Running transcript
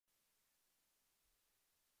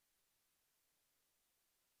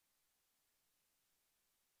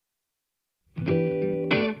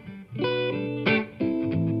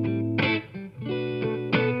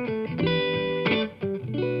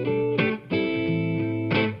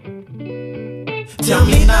Tell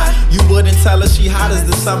me not. You wouldn't tell her she hot as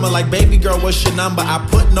the summer. Like, baby girl, what's your number? I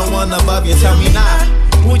put no one above you. Tell me not.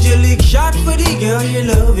 Would you lick shot for the girl you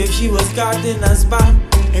love if she was caught in a spot?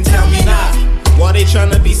 And tell me not. Why they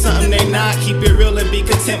tryna be something they not? Keep it real and be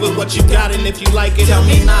content with what you got. And if you like it, tell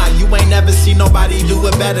me not. You ain't never seen nobody do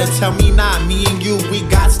it better. Tell me not. Me and you, we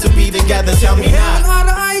got to be together. Tell me not. How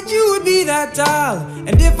to hide you would be that tall.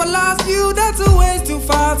 And if I lost you, that's a ways too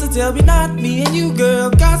far. So tell me not. Me and you, girl,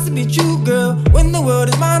 got to be true, girl. When the world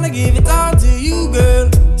is mine, I give it all to you, girl.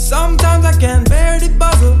 Sometimes I can't bear the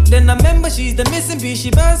puzzle. Then I remember she's the missing piece. She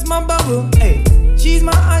burst my bubble. Hey, she's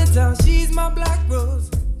my ital, she's my black rose.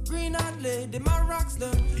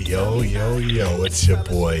 Yo, yo, yo, it's your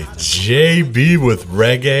boy JB with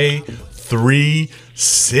Reggae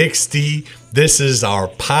 360. This is our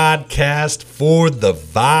podcast for the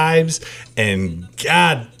vibes. And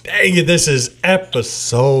God dang it, this is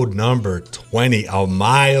episode number 20, a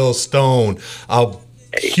milestone, a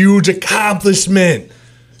huge accomplishment.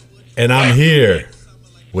 And I'm here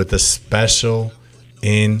with a special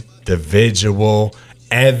individual,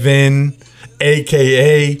 Evan,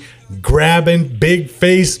 a.k.a. grabbing big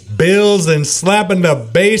face bills and slapping the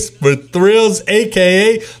bass for thrills,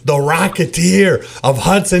 a.k.a. the Rocketeer of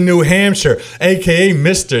Hudson, New Hampshire, a.k.a.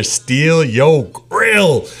 Mr. Steal Yo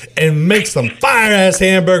Grill and make some fire-ass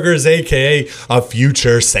hamburgers, a.k.a. a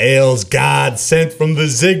future sales god sent from the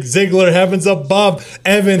Zig Ziglar heavens above.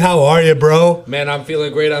 Evan, how are you, bro? Man, I'm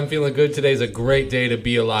feeling great. I'm feeling good. Today's a great day to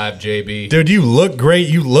be alive, JB. Dude, you look great.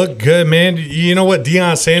 You look good, man. You know what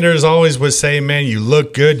Deion Sanders always would say, man? You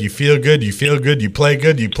look good, you feel good, you feel good, you play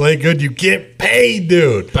good, you play good, you get paid,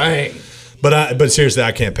 dude. Bang. But seriously,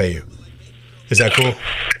 I can't pay you. Is that cool?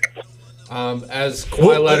 As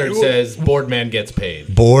Kawhi Leonard says, bored man gets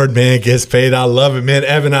paid. Bored man gets paid. I love it, man.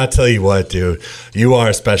 Evan, I tell you what, dude. You are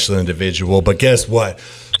a special individual. But guess what?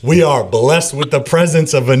 We are blessed with the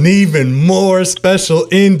presence of an even more special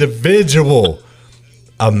individual.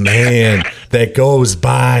 A man that goes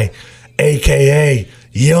by, a.k.a.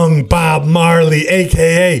 Young Bob Marley,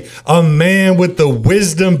 a.k.a. a man with the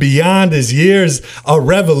wisdom beyond his years, a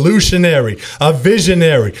revolutionary, a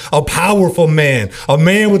visionary, a powerful man, a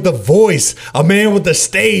man with the voice, a man with the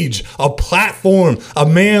stage, a platform, a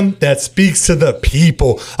man that speaks to the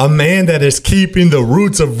people, a man that is keeping the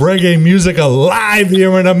roots of reggae music alive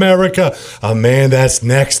here in America, a man that's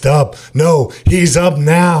next up. No, he's up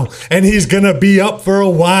now, and he's gonna be up for a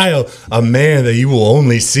while, a man that you will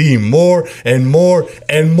only see more and more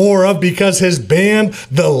and more of because his band,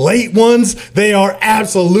 the Late Ones, they are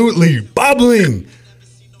absolutely bubbling.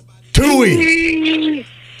 Tui,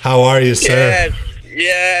 how are you, sir?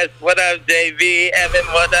 Yes. What up, JV? Evan,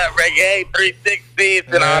 what up, Reggae 360?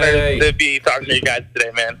 It's an honor to be talking to you guys today,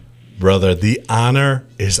 man. Brother, the honor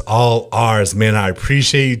is all ours, man. I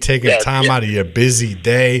appreciate you taking time out of your busy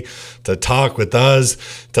day to talk with us,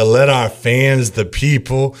 to let our fans, the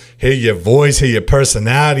people, hear your voice, hear your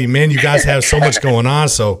personality. Man, you guys have so much going on.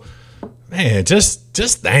 So, man, just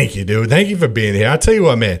thank you, dude. Thank you for being here. I'll tell you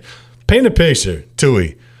what, man. Paint a picture,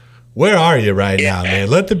 Tui. Where are you right now, man?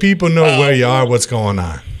 Let the people know where you are, what's going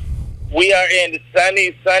on. We are in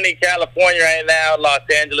sunny California right now, Los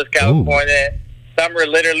Angeles, California. Ooh. Summer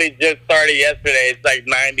literally just started yesterday. It's like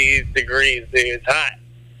 90 degrees. It's hot.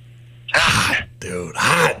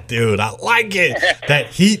 Hot, dude. I like it. That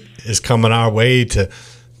heat is coming our way to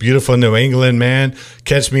beautiful New England, man.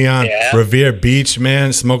 Catch me on Revere Beach,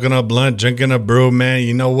 man, smoking a blunt, drinking a brew, man.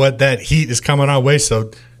 You know what? That heat is coming our way,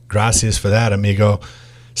 so gracias for that, amigo.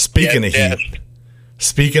 Speaking of heat,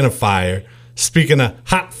 speaking of fire, speaking of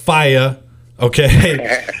hot fire,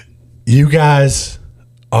 okay, you guys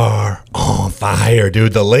are on fire,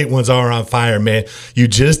 dude. The Late Ones are on fire, man. You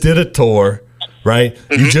just did a tour, right?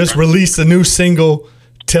 You just released a new single,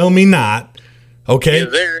 Tell Me Not, okay?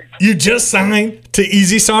 Yes, you just signed to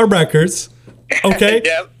Easy Star Records, okay?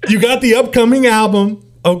 You got the upcoming album,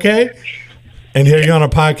 okay? And here you're on a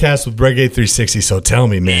podcast with Reggae 360, so tell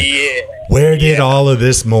me, man, where did all of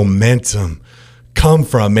this momentum come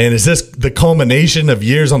from, man? Is this the culmination of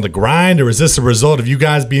years on the grind, or is this a result of you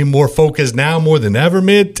guys being more focused now more than ever,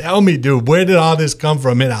 man? Tell me, dude, where did all this come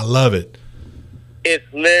from, man? I love it. It's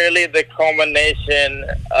literally the culmination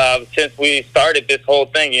of since we started this whole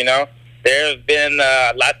thing, you know. There have been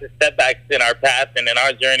lots of setbacks in our path and in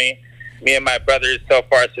our journey. Me and my brothers so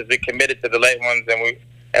far since we committed to the Late Ones,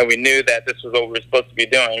 and we knew that this was what we were supposed to be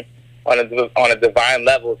doing on a divine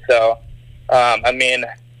level. So, I mean,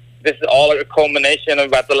 this is all a culmination of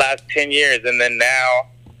about the last 10 years. And then now,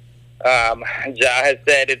 Ja has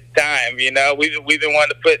said it's time, you know. We've been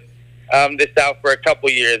wanting to put this out for a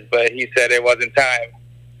couple years, but he said it wasn't time.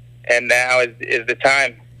 And now is the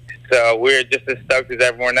time. So we're just as stoked as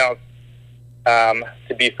everyone else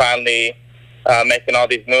to be finally making all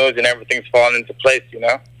these moves, and everything's falling into place, you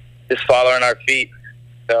know, just following our feet.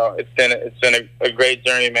 So it's been a great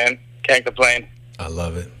journey, man. Can't complain. I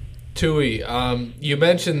love it. Tui, you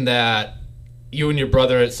mentioned that you and your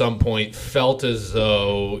brother at some point felt as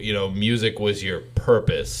though, you know, music was your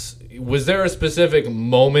purpose. Was there a specific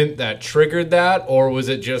moment that triggered that, or was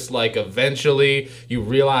it just like eventually you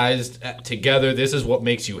realized together this is what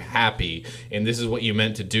makes you happy and this is what you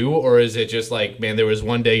meant to do, or is it just like, man, there was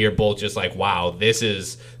one day you're both just like, wow, this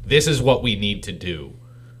is what we need to do?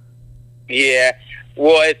 Yeah.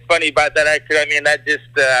 Well, it's funny about that, actually. I mean, that just,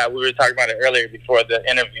 we were talking about it earlier before the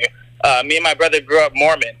interview. Me and my brother grew up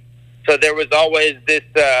Mormon, so there was always this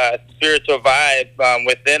spiritual vibe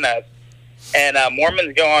within us. And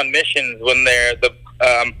Mormons go on missions when they're,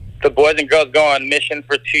 the boys and girls go on mission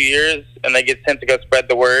for 2 years, and they get sent to go spread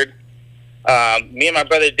the word. Me and my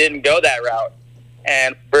brother didn't go that route.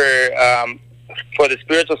 And for the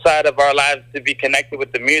spiritual side of our lives to be connected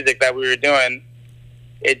with the music that we were doing,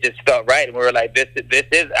 it just felt right. And we were like, this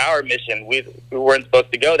is our mission. We weren't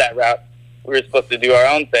supposed to go that route. We were supposed to do our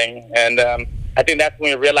own thing. And I think that's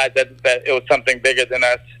when we realized that it was something bigger than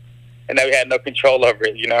us and that we had no control over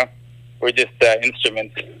it, you know? We're just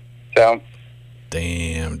instruments. So.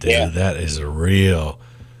 Damn, dude, That is real.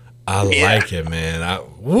 I like it, man.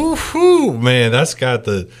 Woohoo, man. That's got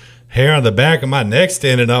the hair on the back of my neck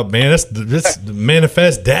standing up, man. This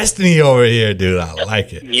manifest destiny over here, dude. I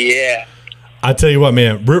like it. Yeah. I tell you what,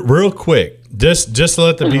 man. Real quick, just to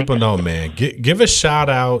let the people know, man. Give a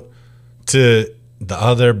shout out to the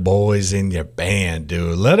other boys in your band,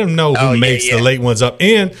 dude. Let them know who makes the late ones up.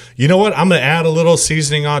 And you know what? I'm going to add a little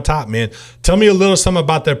seasoning on top, man. Tell me a little something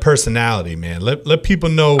about their personality, man. Let people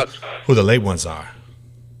know who the late ones are.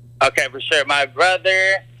 Okay, for sure. My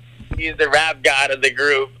brother, he's the rap god of the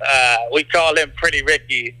group. We call him Pretty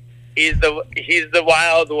Ricky. He's the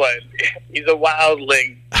wild one. He's a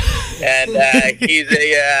wildling. And he's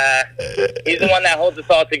the one that holds us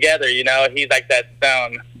all together, you know. He's like that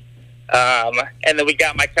stone. And then we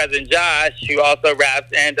got my cousin Josh, who also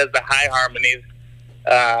raps and does the high harmonies.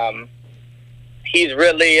 He's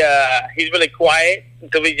really quiet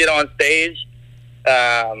until we get on stage.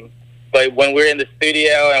 But when we're in the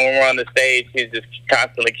studio and when we're on the stage, he's just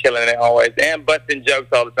constantly killing it always and busting jokes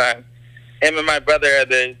all the time. Him and my brother are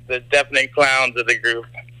the definite clowns of the group.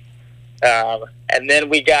 And then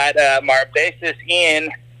we got our bassist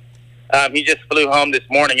Ian. He just flew home this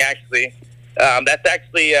morning, actually. That's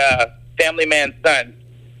actually Family Man's son,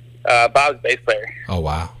 Bob's bass player. Oh,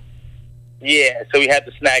 wow. Yeah, so we had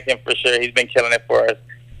to snag him for sure. He's been killing it for us.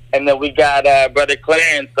 And then we got brother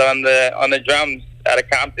Clarence on the drums out of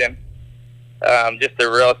Compton. Just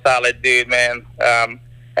a real solid dude, man.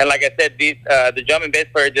 And like I said, the drum and bass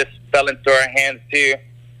player just fell into our hands too.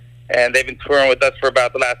 And they've been touring with us for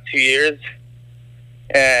about the last 2 years.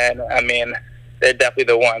 And I mean, they're definitely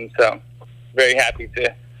the ones. So very happy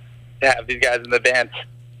to have these guys in the band.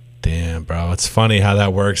 Damn, bro. It's funny how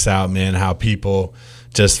that works out, man, how people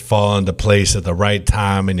just fall into place at the right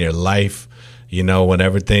time in your life, you know, when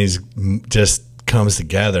everything's just comes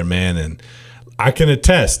together, man. And I can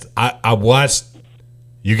attest, I watched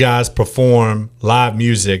you guys perform live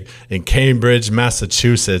music in Cambridge,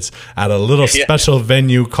 Massachusetts at a little special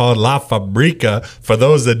venue called La Fabrica, for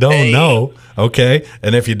those that don't know, okay?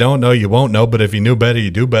 And if you don't know, you won't know, but if you knew better,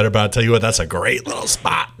 you do better. But I'll tell you what, that's a great little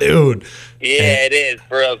spot, dude. Yeah, it is,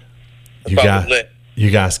 bro. You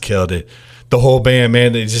guys killed it. The whole band,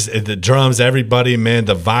 man, the drums, everybody, man,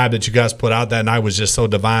 the vibe that you guys put out that night was just so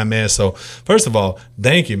divine, man. So, first of all,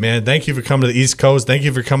 thank you, man. Thank you for coming to the East Coast. Thank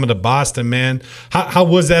you for coming to Boston, man. How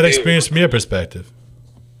was that experience from your perspective?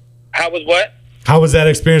 How was what? How was that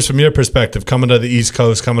experience from your perspective, coming to the East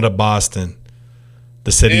Coast, coming to Boston,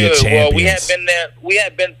 the city of champions? Well, we had been there. We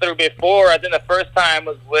had been through before. I think the first time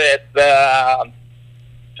was with the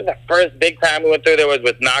first big time we went through there was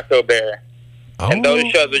with Naco Bear. And those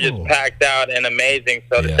shows were just packed out and amazing.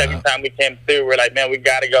 So the second time we came through, we're like, man, we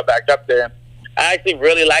got to go back up there. I actually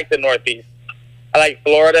really like the Northeast. I like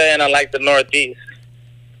Florida and I like the Northeast.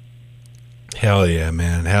 Hell yeah,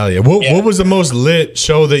 man. Hell yeah. What was the most lit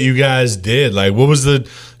show that you guys did? Like, what was the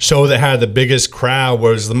show that had the biggest crowd,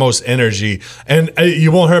 where was the most energy? And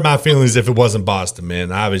you won't hurt my feelings if it wasn't Boston,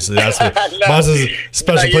 man. Obviously, that's what Boston's a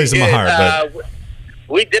special place in my heart. But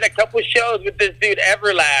we did a couple shows with this dude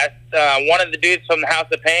Everlast, one of the dudes from the House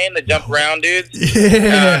of Pain, the jump around dudes.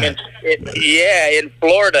 In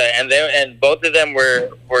Florida, and both of them were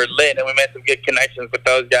lit, and we made some good connections with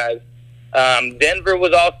those guys. Denver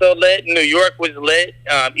was also lit. New York was lit.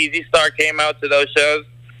 Easy Star came out to those shows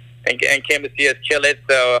and came to see us kill it.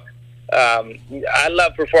 So I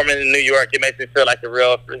love performing in New York. It makes me feel like a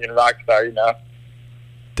real freaking rock star, you know.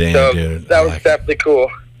 Damn, So dude. that I was like it. definitely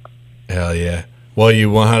cool. Hell yeah. Well, you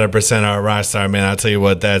 100% are a rock star, man. I'll tell you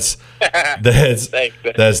what, that's Thanks.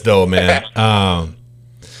 that's dope, man.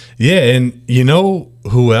 Yeah, and you know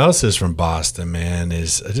who else is from Boston, man?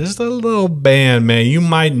 Is just a little band, man. You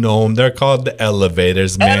might know them. They're called the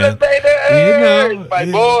Elevators, man. Elevators, You know, my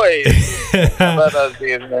boys. I love those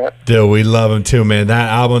dudes, man. Dude, we love them too, man. That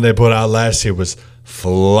album they put out last year was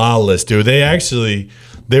flawless, dude.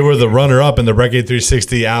 They were the runner-up in the Reggae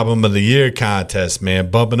 360 Album of the Year contest,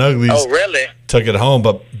 man. Bumpin' Uglies Oh, really? took it home,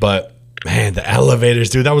 but man, the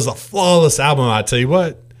Elevators, dude, that was a flawless album. I tell you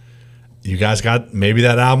what, you guys got maybe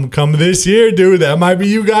that album coming this year, dude. That might be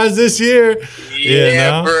you guys this year. Yeah, you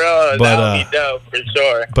know? bro. But, That would be dope for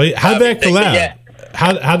sure. But how'd that collab? Yeah.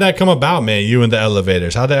 How'd that come about, man? You and the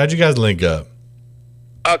Elevators. How'd you guys link up?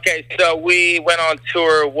 Okay, so we went on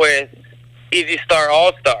tour with Easy Star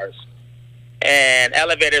All Stars, and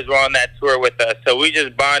Elevators were on that tour with us. So we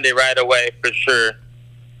just bonded right away for sure.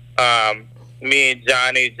 Me and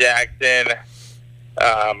Johnny Jackson,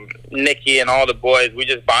 Nikki, and all the boys, we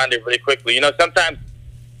just bonded really quickly. You know, sometimes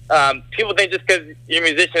people think just because you're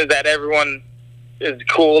musicians that everyone is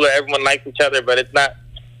cool or everyone likes each other, but it's not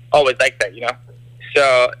always like that, you know.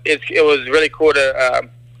 So it was really cool to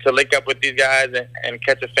link up with these guys and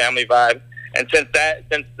catch a family vibe. And since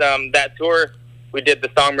that tour, we did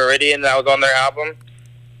the song Meridian that was on their album.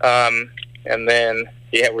 And then,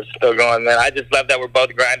 yeah, we're still going, man. I just love that we're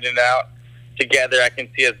both grinding it out together. I can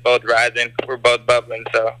see us both rising. We're both bubbling,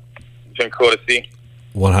 so it's been cool to see.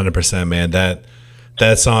 100%, man.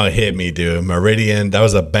 That song hit me, dude. Meridian, that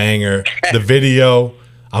was a banger. The video,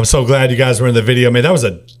 I'm so glad you guys were in the video, man. That was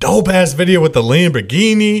a dope-ass video with the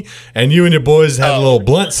Lamborghini, and you and your boys had a little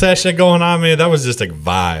blunt session going on, man. That was just a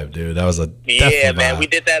vibe, dude. That was a Yeah, man. vibe. We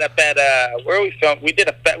did that up at where we filmed. We ended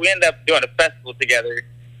up doing a festival together,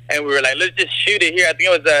 and we were like, let's just shoot it here. I think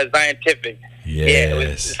it was Scientific. Yes. Yeah, it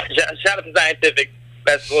was, shout out to Scientific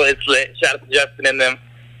Festival. It's lit. Shout out to Justin and them.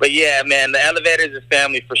 But yeah, man, the Elevators is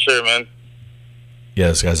family for sure, man. Yeah,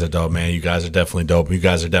 those guys are dope, man. You guys are definitely dope. You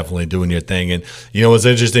guys are definitely doing your thing. And you know what's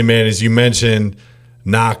interesting, man, is you mentioned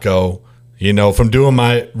Nako. You know, from doing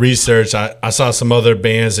my research, I saw some other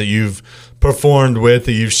bands that you've performed with,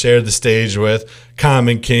 that you've shared the stage with.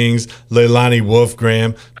 Common Kings, Leilani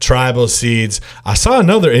Wolfgram, Tribal Seeds. I saw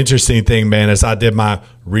another interesting thing, man, as I did my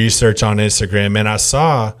research on Instagram. Man, I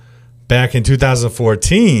saw back in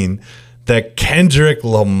 2014 that Kendrick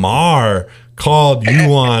Lamar called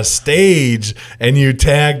you on stage and you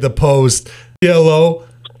tagged the post yellow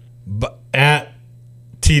at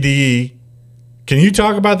TDE. Can you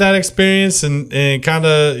talk about that experience and kind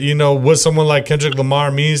of, you know, what someone like Kendrick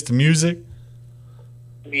Lamar means to music?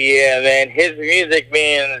 Yeah, man, his music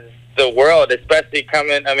means the world, especially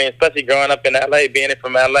growing up in LA, being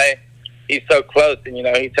from LA. He's so close, and you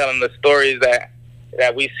know, he's telling the stories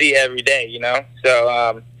that we see every day, you know.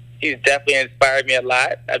 So he's definitely inspired me a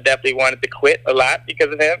lot. I definitely wanted to quit a lot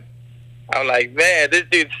because of him. I'm like, man, this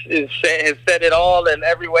dude has said it all in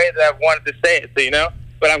every way that I've wanted to say it. So, you know,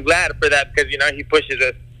 but I'm glad for that because, you know, he pushes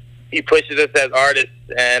us as artists.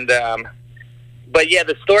 And but yeah,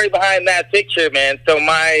 the story behind that picture, man. So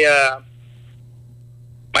my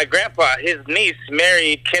grandpa, his niece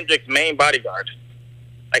married Kendrick's main bodyguard,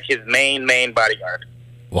 like his main bodyguard.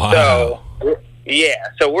 Wow. So yeah,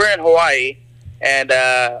 so we're in Hawaii, and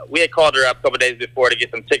we had called her up a couple days before to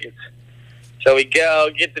get some tickets. So we go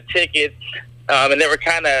get the tickets, and they were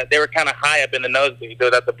kind of high up in the nosebleed. They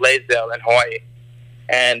were at the Blaisdell in Hawaii,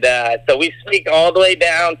 and so we sneak all the way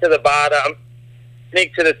down to the bottom,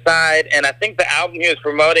 sneak to the side, and I think the album he was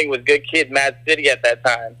promoting was Good Kid, Mad City at that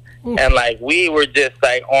time. Ooh. And like we were just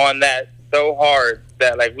like on that so hard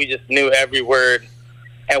that like we just knew every word,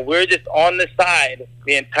 and we're just on the side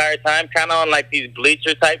the entire time, kind of on like these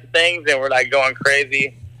bleacher type things, and we're like going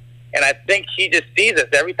crazy. And I think he just sees us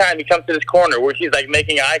every time he comes to this corner where he's like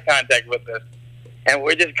making eye contact with us, and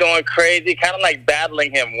we're just going crazy, kind of like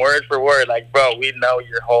battling him word for word, like, bro, we know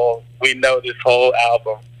this whole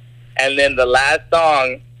album. And then the last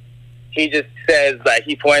song, he just says, like,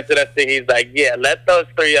 he points at us and he's like, yeah, let those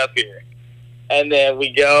three up here. And then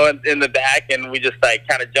we go in the back and we just like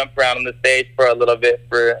kind of jump around on the stage for a little bit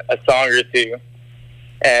for a song or two.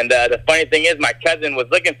 And the funny thing is, my cousin was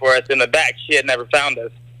looking for us in the back. She had never found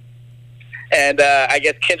us. And I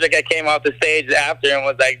guess Kendrick came off the stage after and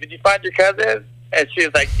was like, did you find your cousin? And she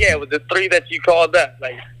was like, yeah, it was the three that you called up.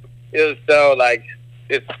 Like, it was so like,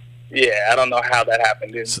 I don't know how that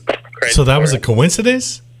happened. It's crazy. So that was a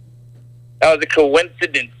coincidence? That was a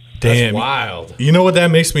coincidence. Damn. That's wild. You know what that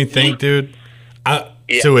makes me think, dude?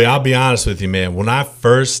 Yeah. Tui, I'll be honest with you, man. When I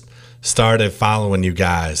first started following you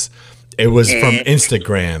guys, it was from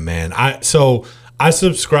Instagram, man. I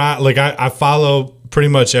subscribe, like I follow pretty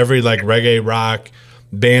much every like reggae rock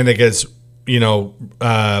band that gets,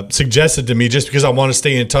 suggested to me just because I want to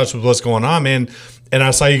stay in touch with what's going on, man. And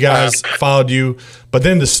I saw you guys followed you, but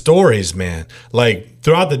then the stories, man, like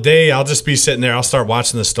throughout the day, I'll just be sitting there. I'll start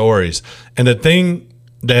watching the stories. And the thing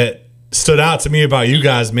that stood out to me about you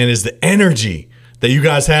guys, man, is the energy that you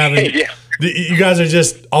guys have. And you guys are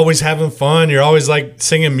just always having fun. You're always like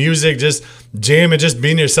singing music, just jamming, just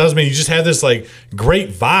being yourselves, man. You just have this like great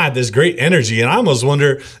vibe, this great energy. And I almost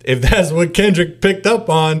wonder if that's what Kendrick picked up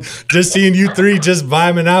on, just seeing you three just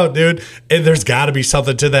vibing out, dude. And there's got to be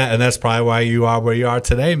something to that. And that's probably why you are where you are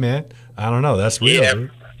today, man. I don't know. That's real,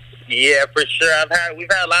 dude. Yeah, for sure. We've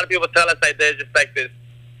had a lot of people tell us like there's just like this.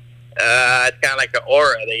 It's kind of like an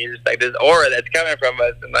aura. There's just like this aura that's coming from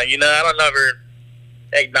us, and like I don't ever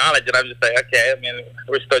acknowledge it. I'm just like, okay. I mean,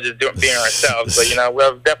 we're still just being ourselves, but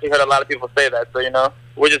we've definitely heard a lot of people say that. So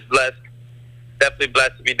we're just blessed, definitely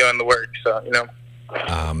blessed to be doing the work. So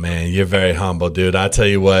Oh man, you're very humble, dude. I tell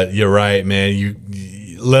you what, you're right, man. You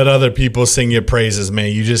let other people sing your praises,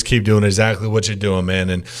 man. You just keep doing exactly what you're doing,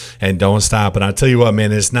 man, and don't stop. And I tell you what,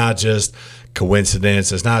 man, it's not just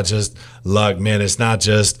coincidence. It's not just luck, man. It's not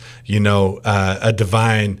just, a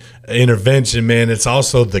divine intervention, man. It's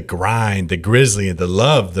also the grind, the grizzly, the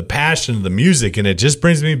love, the passion of the music. And it just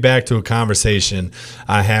brings me back to a conversation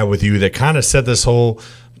I had with you that kind of set this whole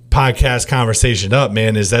podcast conversation up,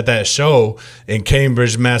 man, is that show in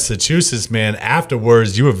Cambridge, Massachusetts, man.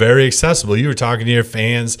 Afterwards, you were very accessible. You were talking to your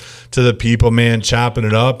fans, to the people, man, chopping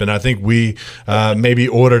it up. And I think we maybe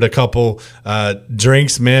ordered a couple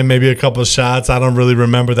drinks, man, maybe a couple shots. I don't really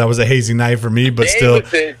remember. That was a hazy night for me, but Jameson.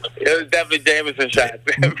 Still. It was definitely Jameson shots.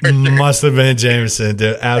 Must have been Jameson,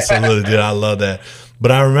 dude. Absolutely, dude. I love that.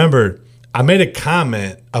 But I remember I made a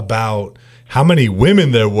comment about how many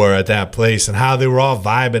women there were at that place and how they were all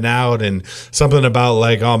vibing out, and something about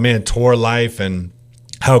like, oh man, tour life and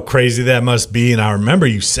how crazy that must be. And I remember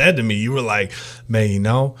you said to me, you were like, man,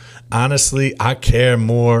 honestly, I care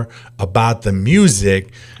more about the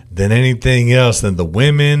music than anything else, than the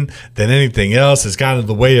women, than anything else. It's got in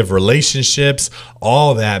the way of relationships,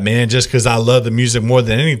 all that, man, just because I love the music more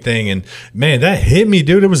than anything. And man, that hit me,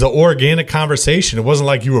 dude. It was an organic conversation. It wasn't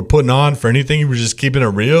like you were putting on for anything. You were just keeping it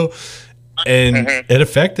real. And it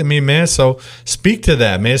affected me, man. So speak to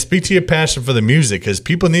that, man. Speak to your passion for the music, because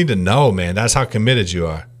people need to know, man. That's how committed you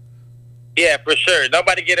are. Yeah, for sure.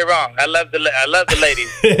 Nobody get it wrong. I love the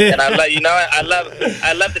ladies, and I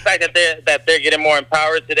love the fact that they're getting more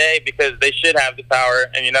empowered today, because they should have the power.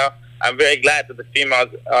 And I'm very glad that the females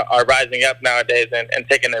are rising up nowadays and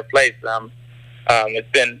taking their place. It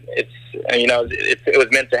was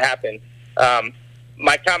meant to happen.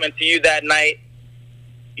 My comment to you that night.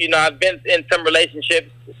 I've been in some relationships,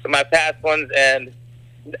 my past ones, and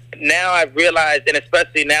now I've realized, and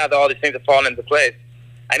especially now that all these things have fallen into place,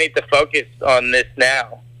 I need to focus on this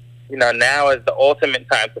now. Now is the ultimate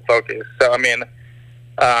time to focus. So,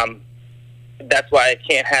 that's why I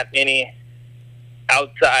can't have any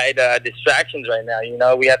outside distractions right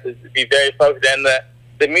now. We have to be very focused. And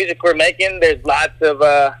the music we're making, there's lots of,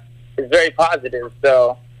 it's very positive.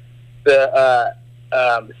 So,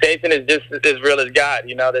 Satan is just as real as God.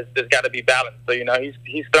 There's got to be balance. So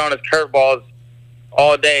he's throwing his curveballs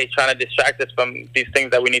all day, trying to distract us from these things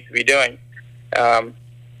that we need to be doing,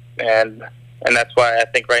 and that's why I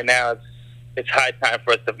think right now it's high time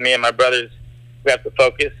for us, me and my brothers, we have to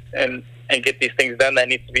focus and get these things done that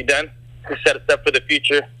needs to be done to set us up for the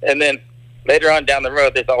future. And then later on down the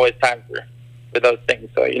road, there's always time for those things.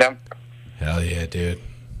 So Hell yeah, dude.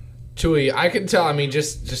 Tui, I can tell,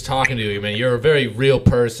 just talking to you, man, you're a very real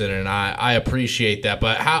person, and I appreciate that.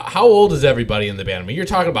 But how old is everybody in the band? You're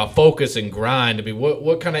talking about focus and grind.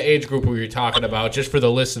 What kind of age group were you talking about, just for the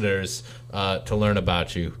listeners to learn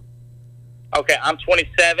about you? Okay, I'm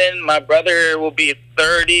 27. My brother will be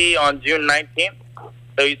 30 on June 19th,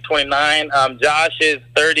 so he's 29. Josh is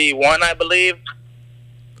 31, I believe.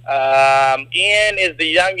 Ian is the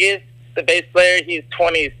youngest, the bass player. He's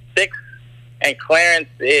 26. And Clarence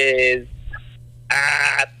is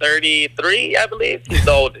 33, I believe. He's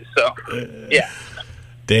the oldest, so yeah.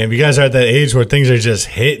 Damn, you guys are at that age where things are just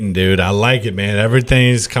hitting, dude. I like it, man.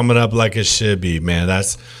 Everything's coming up like it should be, man.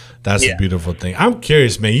 That's a beautiful thing. I'm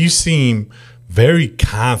curious, man. You seem very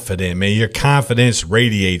confident, man. Your confidence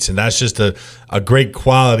radiates, and that's just a great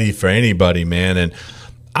quality for anybody, man. And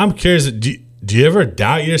I'm curious, do you ever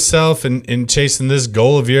doubt yourself in chasing this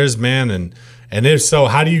goal of yours, man? And if so,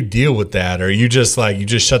 how do you deal with that? Or you just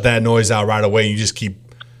shut that noise out right away and you just keep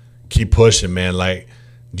pushing, man? Like,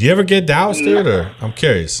 Do you ever get doubts, dude? Or I'm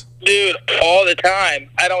curious. Dude, all the time.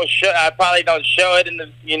 I probably don't show it in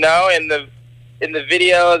the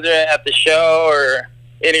videos or at the show or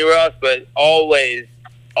anywhere else, but always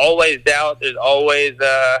doubt. There's always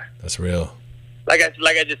That's real. Like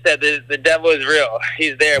I just said, the devil is real.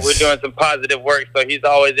 He's there. We're doing some positive work, so he's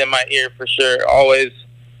always in my ear for sure. Always.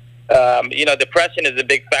 Depression is a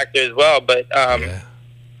big factor as well, but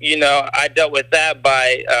I dealt with that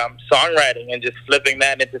by songwriting and just flipping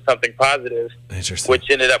that into something positive. Interesting. Which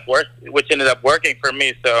ended up working for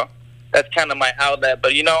me. So that's kind of my outlet.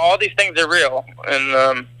 But all these things are real,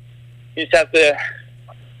 and you just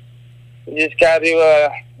got to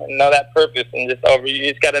know that purpose, and you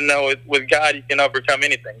just got to know with God you can overcome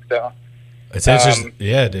anything. So it's interesting.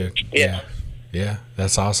 Yeah, dude. Yeah,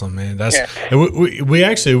 that's awesome, man. We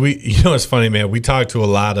actually it's funny, man. We talk to a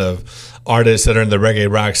lot of artists that are in the reggae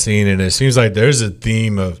rock scene, and it seems like there's a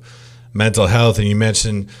theme of mental health. And you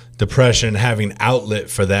mentioned depression, having outlet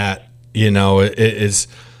for that. It's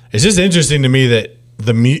just interesting to me that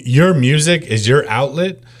your music is your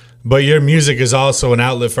outlet, but your music is also an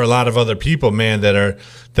outlet for a lot of other people, man, that are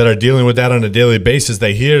dealing with that on a daily basis.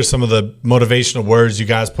 They hear some of the motivational words you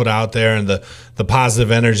guys put out there and the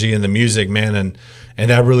positive energy in the music, man, and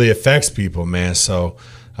that really affects people, man. So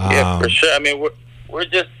yeah, for sure. I mean, we're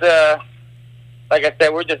just like I said,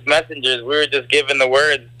 we're just messengers. We were just given the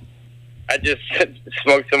words. I just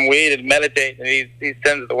smoke some weed and meditate, and he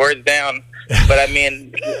sends the words down. But I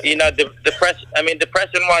mean, depression. I mean,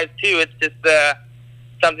 depression-wise too, it's just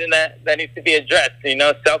something that needs to be addressed.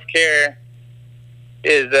 Self-care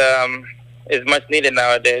is much needed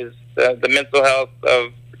nowadays. The mental health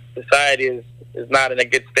of society is not in a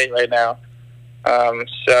good state right now.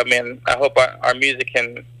 So I mean, I hope our music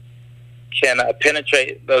can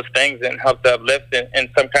penetrate those things and help to uplift in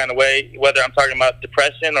some kind of way. Whether I'm talking about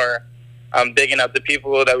depression or I'm digging up the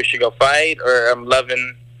people that we should go fight, or I'm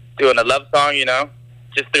doing a love song.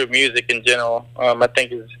 Just through music in general, I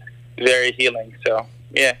think is very healing. So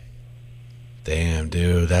yeah. Damn,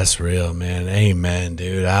 dude, that's real, man. Amen,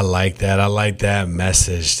 dude. I like that. I like that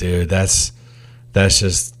message, dude. That's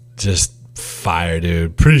just fire,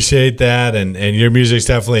 dude. Appreciate that. And your music's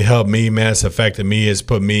definitely helped me, man. It's affected me. It's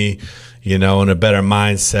put me, in a better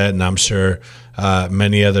mindset. And I'm sure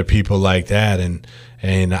many other people like that. And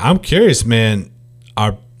I'm curious, man,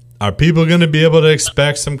 are people going to be able to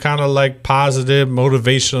expect some kind of like positive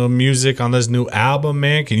motivational music on this new album,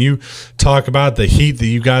 man? Can you talk about the heat that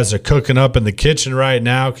you guys are cooking up in the kitchen right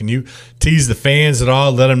now? Can you tease the fans at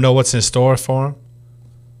all? Let them know what's in store for them?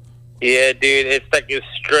 Yeah, dude, it's like a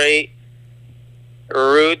straight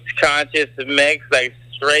roots conscious mix, like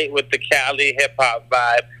straight with the Cali hip hop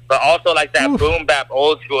vibe, but also like that boom bap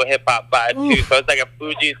old school hip hop vibe too. So it's like a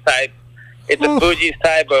Fugees type. It's a Fugees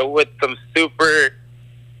type, but with some super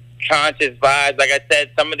conscious vibes. Like I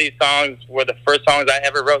said, some of these songs were the first songs I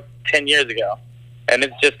ever wrote 10 years ago, and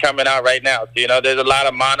it's just coming out right now. So there's a lot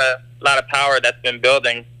of power that's been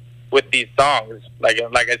building with these songs. Like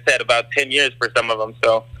I said, about 10 years for some of them.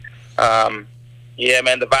 So yeah,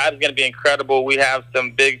 man, the vibe's gonna be incredible. We have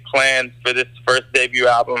some big plans for this first debut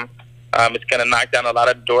album. It's gonna knock down a lot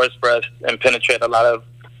of doors for us and penetrate a lot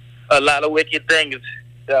of wicked things.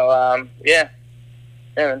 So yeah,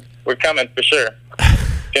 we're coming for sure.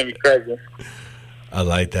 It's gonna be crazy. I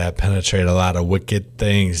like that. Penetrate a lot of wicked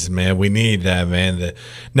things, man. We need that, man.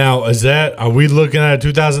 Now, are we looking at a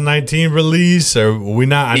 2019 release, or are we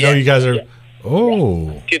not? I know you guys are. Yeah.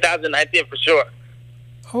 Oh, 2019 for sure.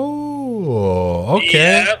 Oh,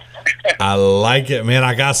 okay. Yeah. I like it, man.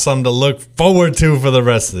 I got something to look forward to for the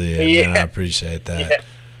rest of the year, man. I appreciate that. Yeah.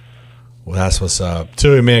 Well, that's what's up.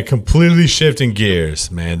 Tui, man, completely shifting gears,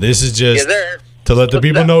 man. This is just to let the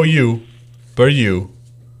people know you.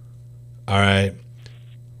 All right.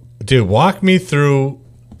 Dude, walk me through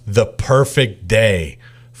the perfect day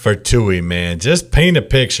for Tui, man. Just paint a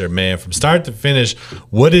picture, man, from start to finish.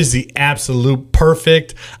 What does the absolute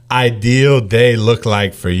perfect, ideal day look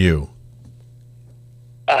like for you?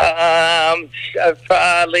 I'd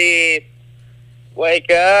probably wake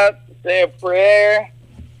up, say a prayer,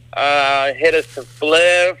 hit a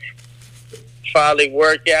spliff, probably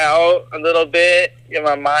work out a little bit, get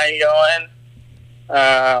my mind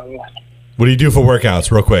going. What do you do for workouts,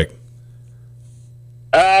 real quick?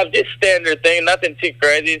 Just standard thing, nothing too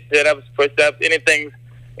crazy. Sit-ups, push-ups, anything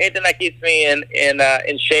that keeps me in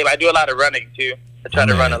shape. I do a lot of running too. I try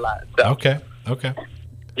to run a lot. So. Okay.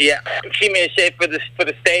 Yeah, keep me in shape for the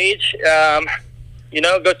stage.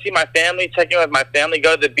 Go see my family, check in with my family,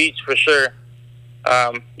 go to the beach for sure.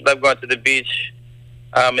 Love going to the beach,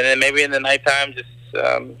 and then maybe in the nighttime, just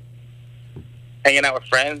hanging out with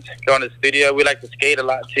friends, going to the studio. We like to skate a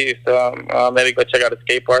lot too, so maybe go check out a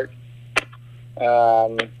skate park.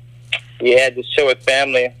 Yeah, just chill with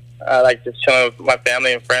family. I like just chilling with my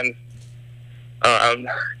family and friends.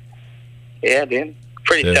 Yeah, dude.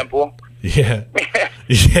 Pretty simple. Yeah.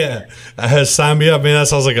 Yeah. Sign me up, man. That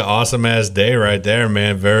sounds like an awesome ass day right there,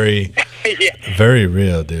 man. Very, very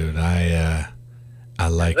real, dude. I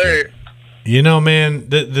like it. You know, man,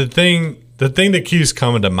 the thing that keeps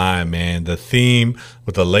coming to mind, man, the theme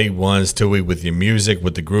with the late ones, Tui, with your music,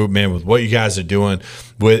 with the group, man, with what you guys are doing,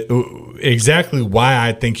 with exactly why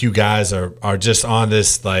I think you guys are just on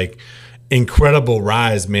this like incredible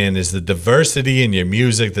rise, man, is the diversity in your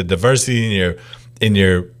music, the diversity in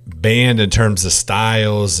your band in terms of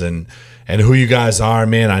styles and who you guys are,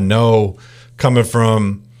 man. I know coming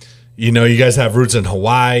from, you know, you guys have roots in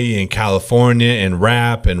Hawaii and California and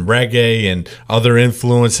rap and reggae and other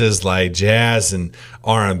influences like jazz and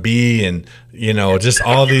R&B and, you know, just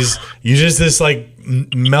all these, you just this like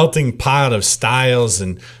melting pot of styles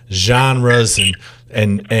and genres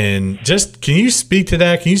and just, can you speak to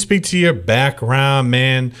that? Can you speak to your background,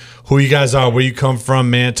 man, who you guys are, where you come from,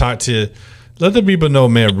 man? Let the people know,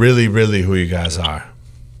 man, really, really who you guys are.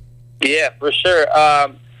 Yeah, for sure.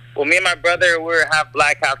 Well, me and my brother, we're half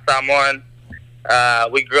black, half Samoan.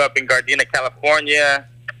 We grew up in Gardena, California.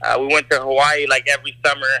 We went to Hawaii like every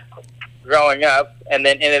summer growing up, and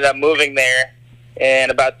then ended up moving there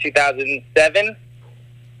in about 2007.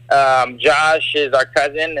 Josh is our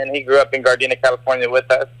cousin, and he grew up in Gardena, California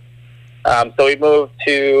with us. So we moved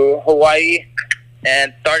to Hawaii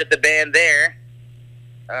and started the band there.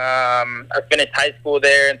 I finished high school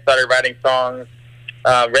there and started writing songs,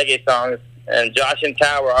 reggae songs. And Josh and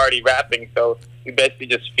Tao were already rapping, so we basically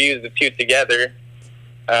just fused the two together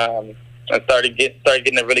and started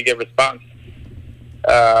getting a really good response.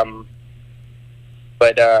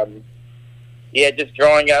 Yeah, just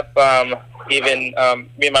growing up, even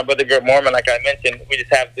me and my brother grew up Mormon, like I mentioned. We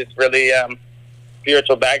just have this really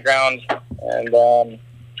spiritual background, and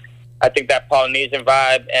I think that Polynesian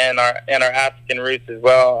vibe and our African roots as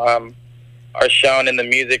well are shown in the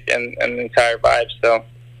music and the entire vibe. So.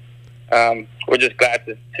 We're just glad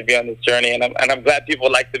to be on this journey, and I'm glad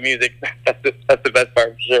people like the music. That's the best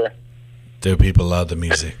part, for sure. Dude, people love the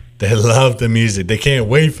music. They love the music. They can't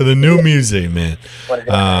wait for the new music, man.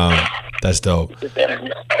 That's dope.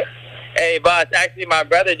 Hey, boss. Actually, my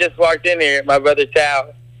brother just walked in here. My brother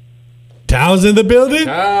Tao. Tao's in the building?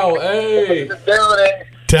 Tao, hey. In the building.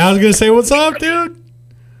 Tao's gonna say what's up, dude.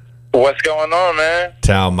 What's going on, man?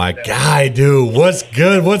 Tao, my guy, dude. What's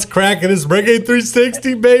good? What's cracking? It's Reggae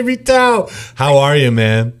 360, baby. Tao, how are you,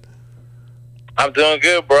 man? I'm doing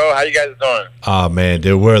good, bro. How you guys doing? Oh, man,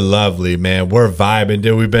 dude, we're lovely, man. We're vibing,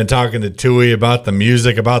 dude. We've been talking to Tui about the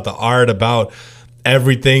music, about the art, about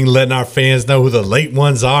everything, letting our fans know who the late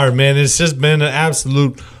ones are, man. It's just been an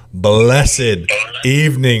absolute blessed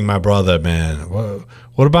evening, my brother, man.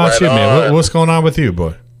 What about you, man? What's going on with you,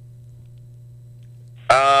 boy?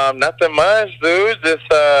 Nothing much, dude. Just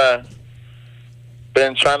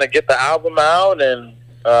been trying to get the album out and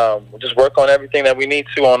just work on everything that we need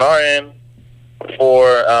to on our end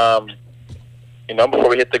before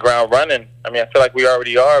we hit the ground running. I mean, I feel like we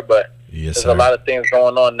already are, but there's a lot of things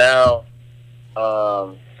going on now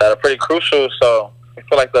that are pretty crucial. So I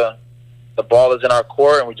feel like the ball is in our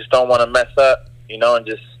court, and we just don't want to mess up, and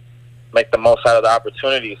just make the most out of the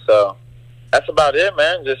opportunity. So that's about it,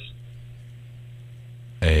 man. Just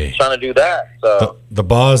trying to do that. So the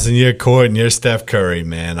ball's in your court, and you're Steph Curry,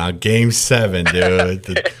 man. On Game 7,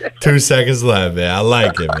 dude. 2 seconds left, man. I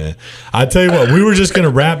like it, man. I tell you what, we were just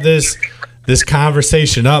gonna wrap this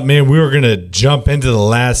conversation up, man. We were gonna jump into the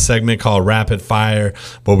last segment called Rapid Fire,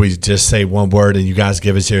 where we just say one word and you guys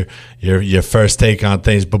give us your first take on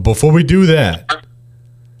things. But before we do that,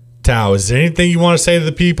 Tao, is there anything you want to say to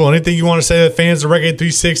the people? Anything you want to say to the fans of Reggae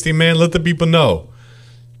 360, man? Let the people know.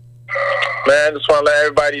 Man, just want to let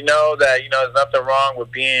everybody know that there's nothing wrong with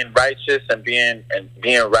being righteous and being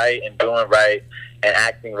right and doing right and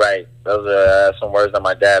acting right. Those are some words that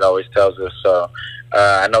my dad always tells us. So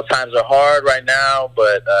I know times are hard right now,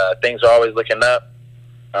 but things are always looking up.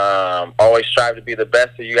 Always strive to be the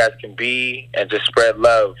best that you guys can be, and just spread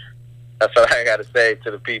love. That's what I got to say to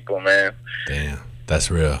the people, man. Damn, that's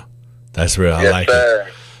real. That's real. I yes, like sir.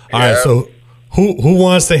 it. All right, so who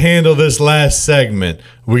wants to handle this last segment?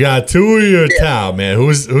 We got Tui or Tao, man.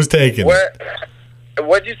 Who's taking it?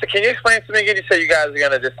 What you say? Can you explain to me again? You said you guys are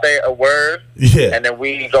gonna just say a word, and then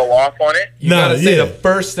we go off on it. You gotta say the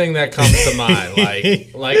first thing that comes to mind.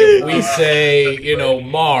 Like if we say,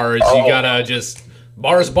 Mars, you gotta just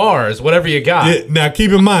bars, whatever you got. Yeah, now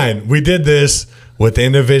keep in mind, we did this with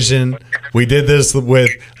Innovision. We did this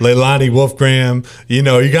with Leilani Wolfgram. You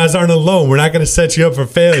know, you guys aren't alone. We're not going to set you up for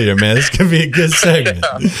failure, man. This could be a good segment.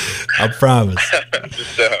 I promise.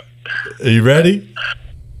 Are you ready?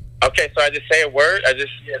 Okay, so I just say a word. I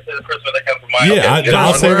just say the first one that comes to mind. Yeah, okay,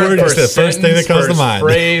 I'll say a word. Just the first thing that comes to mind.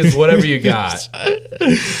 Phrase, whatever you got.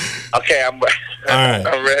 Okay, I'm right.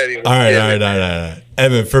 I'm ready. All right.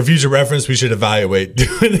 Evan, for future reference, we should evaluate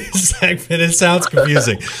doing this segment. It sounds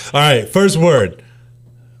confusing. All right, first word.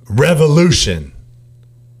 Revolution.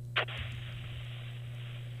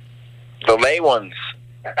 The late ones.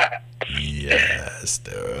 Yes,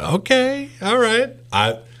 dude. Okay. All right.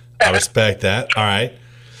 I respect that. All right.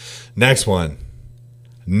 Next one.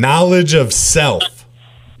 Knowledge of self.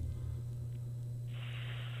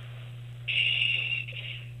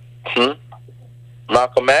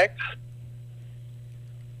 Malcolm X.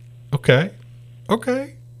 Okay. All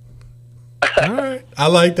right. I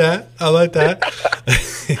like that. All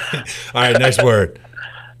right, next word.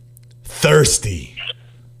 Thirsty.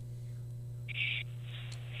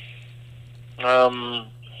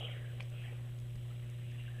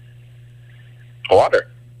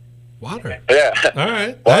 Water. Yeah. All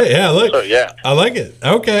right. Hey, yeah, look. Sure, yeah. I like it.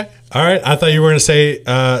 Okay. All right. I thought you were going to say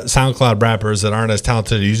SoundCloud rappers that aren't as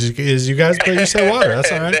talented as you guys, but you said water.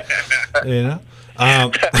 That's all right. You know?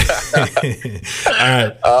 All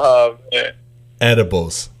right. Yeah.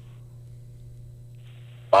 Edibles.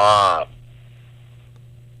 Bomb.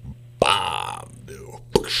 Dude.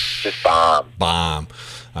 Just bomb.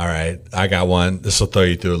 All right. I got one. This will throw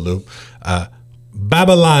you through a loop.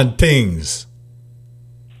 Babylon Things.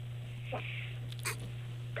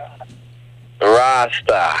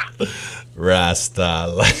 Rasta,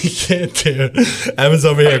 like it, dude. Evan's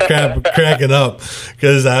over here cracking up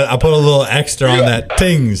because I put a little extra on that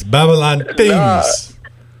things. Babylon Things.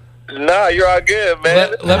 No, you're all good,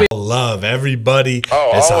 man. Let me Love everybody.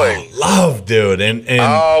 Oh, it's always. all love, dude, and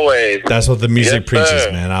Always. that's what the music Yes, preaches,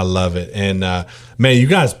 sir. man. I love it, and man, you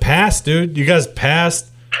guys passed, dude. You guys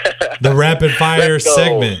passed the rapid fire Let's go.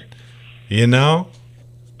 segment. You know.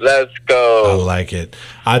 Let's I go. like it.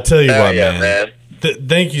 I tell you Hell what, yeah, man.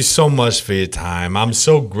 Thank you so much for your time. I'm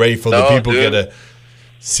so grateful that No, people dude. get to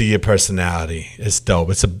see your personality. It's dope.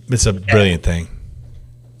 It's a brilliant thing.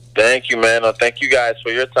 Thank you, man. Thank you guys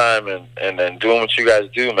for your time and doing what you guys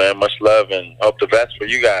do, man. Much love and hope the best for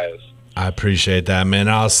you guys. I appreciate that, man.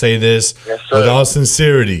 I'll say this Yes, sir. with all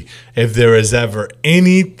sincerity. If there is ever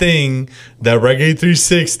anything that Reggae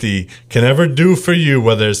 360 can ever do for you,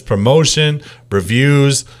 whether it's promotion,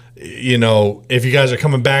 reviews, you know, if you guys are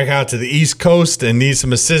coming back out to the East Coast and need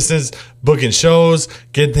some assistance, booking shows,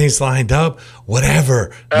 getting things lined up,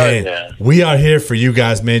 whatever, man, yeah. we are here for you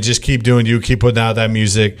guys, man. Just keep doing you, keep putting out that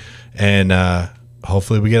music, and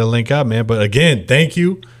hopefully we get a link up, man. But again, thank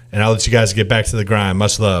you, and I'll let you guys get back to the grind.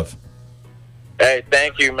 Much love. Hey,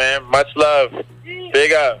 thank you, man. Much love.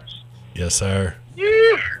 Big ups. Yes, sir.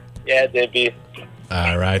 Yeah, Debbie.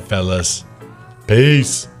 All right, fellas.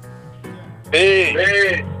 Peace.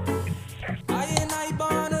 Hey. I and I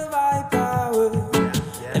born of high power,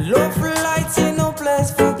 and love for lights ain't no place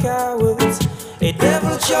for cowards. A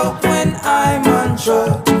devil choke when I'm on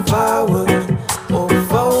truck forward, oh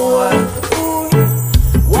forward. Ooh,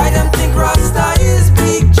 why them think Rasta is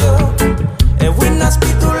big joke? And we not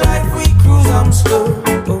speed through life, we cruise on slow.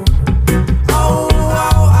 Oh,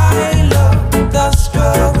 how I love the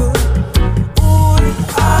struggle. Ooh,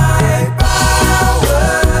 high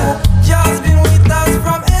power, just been with us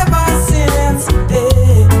from ever since.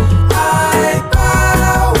 Eh. High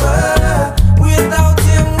power, without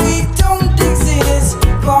him we don't exist.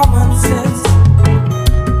 Common sense.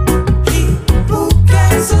 He who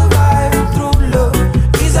can survive through love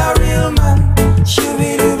is a real man.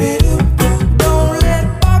 Shoo-be-doo-be-doo. Don't let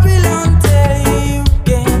Babylon tell you you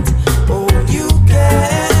can't. Oh, you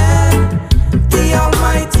can. The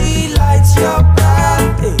Almighty lights your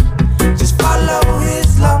path. Eh. Just follow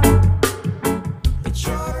His love. It's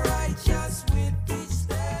your righteous with each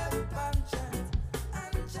step and chant.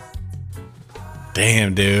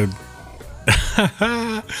 Damn, dude.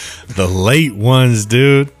 The late ones,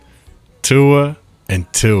 dude. Tua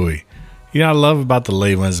and Tui. You know what I love about the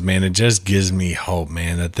late ones, man? It just gives me hope,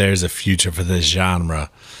 man, that there's a future for this genre,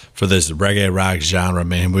 for this reggae rock genre,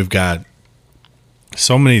 man. We've got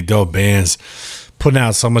so many dope bands putting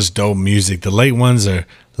out so much dope music. The late ones are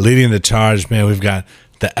leading the charge, man. We've got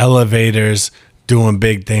the Elevators doing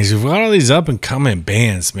big things. We've got all these up and coming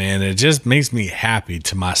bands, man. It just makes me happy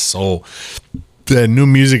to my soul that new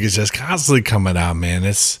music is just constantly coming out, man.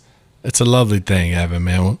 It's a lovely thing, Evan,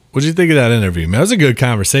 man. What'd you think of that interview, man? It was a good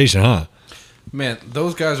conversation, huh? Man,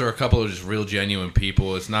 those guys are a couple of just real genuine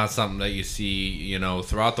people. It's not something that you see,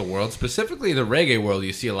 throughout the world. Specifically the reggae world,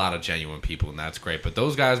 you see a lot of genuine people, and that's great. But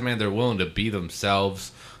those guys, man, they're willing to be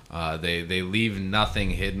themselves. They leave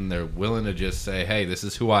nothing hidden. They're willing to just say, hey, this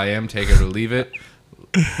is who I am, take it or leave it.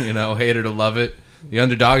 Hate it or love it. The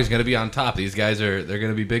underdog is going to be on top. These guys they're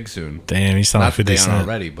going to be big soon. Damn, he's not 50 Cent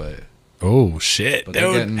already, but oh shit, but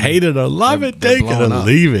dude, hate it or love it, take it or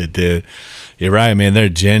leave it, dude. You're right, man. They're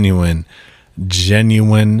genuine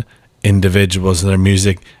individuals. Their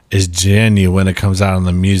music is genuine when it comes out on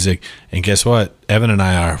the music. And guess what? Evan and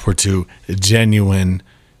I we're two genuine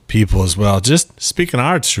people as well. Just speaking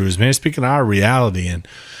our truths, man. Speaking our reality. And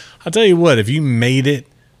I'll tell you what, if you made it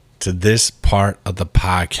to this part of the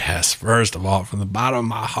podcast, first of all, from the bottom of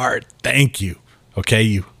my heart, thank you. Okay,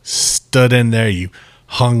 you stood in there, you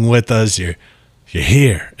hung with us, you're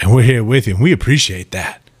here, and we're here with you, and we appreciate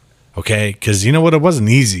that. Okay, because you know what, it wasn't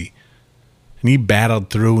easy, and you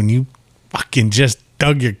battled through, and you fucking just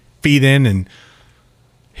dug your feet in, and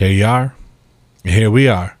here you are, and here we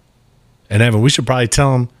are. And Evan, we should probably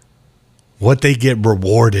tell them what they get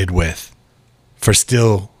rewarded with for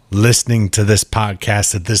still listening to this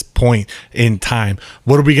podcast at this point in time.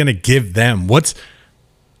 What are we going to give them? What's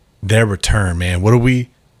their return, man? What do we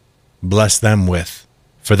bless them with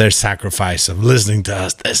for their sacrifice of listening to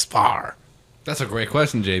us this far? That's a great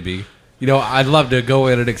question, JB. I'd love to go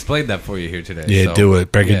in and explain that for you here today. Yeah, do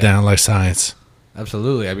it. Break it down like science.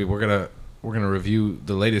 Absolutely. I mean, we're gonna review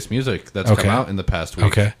the latest music that's come out in the past week.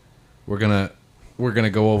 Okay. We're gonna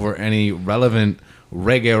go over any relevant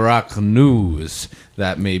reggae rock news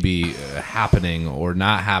that may be happening or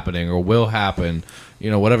not happening or will happen.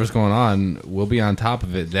 Whatever's going on, we'll be on top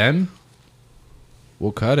of it. Then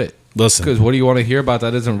we'll cut it. Listen, because what do you want to hear about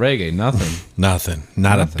that isn't reggae? Nothing. Nothing.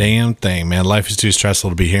 Not a damn thing, man. Life is too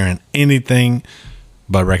stressful to be hearing anything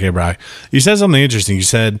but reggae rock. You said something interesting. You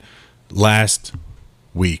said last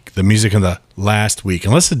week, the music of the last week,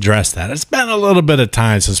 and let's address that. It's been a little bit of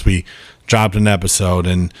time since we dropped an episode,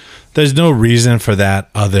 and there's no reason for that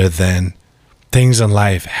other than things in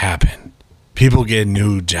life happen. People get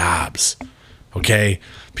new jobs, okay?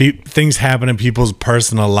 Things happen in people's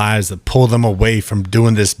personal lives that pull them away from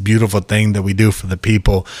doing this beautiful thing that we do for the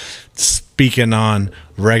people, speaking on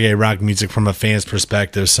reggae rock music from a fan's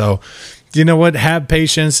perspective. So, you know what? Have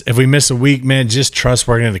patience. If we miss a week, man, just trust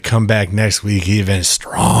we're going to come back next week even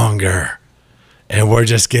stronger. And we're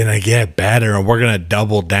just going to get better, and we're going to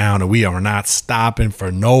double down, and we are not stopping for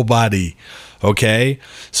nobody, okay?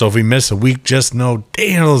 So if we miss a week, just know,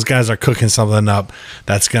 damn, those guys are cooking something up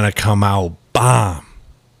that's going to come out bomb.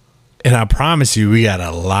 And I promise you, we got a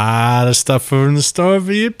lot of stuff in the store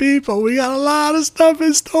for you people. We got a lot of stuff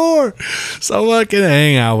in store. So fucking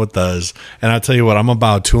hang out with us. And I'll tell you what, I'm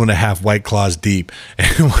about 2.5 White Claws deep.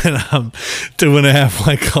 And when I'm 2.5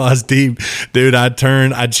 White Claws deep, dude, I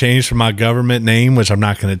changed from my government name, which I'm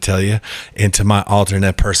not going to tell you, into my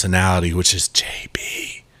alternate personality, which is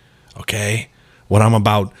JB. Okay? When I'm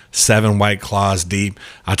about 7 White Claws deep,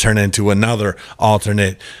 I turn into another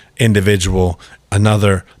alternate individual,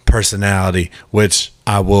 another personality, which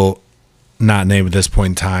I will not name at this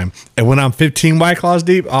point in time. And when I'm 15 White Claws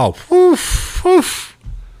deep,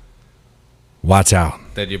 watch out.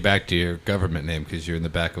 Then you're back to your government name because you're in the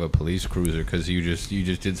back of a police cruiser because you just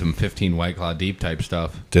did some 15 White Claw deep type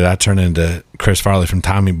stuff. Did I turn into Chris Farley from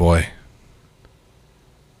Tommy Boy?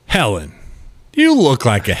 Helen. You look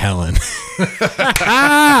like a Helen.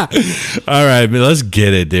 All right, but let's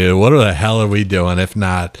get it, dude. What the hell are we doing if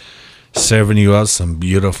not serving you up some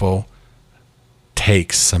beautiful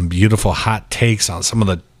takes, some beautiful hot takes on some of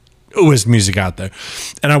the newest music out there?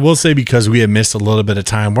 And I will say, because we have missed a little bit of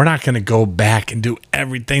time, we're not going to go back and do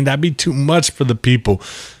everything. That'd be too much for the people.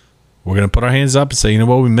 We're going to put our hands up and say, you know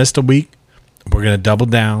what, we missed a week. We're going to double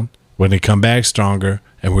down. We're going to come back stronger,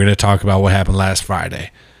 and we're going to talk about what happened last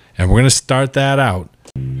Friday. And we're going to start that out.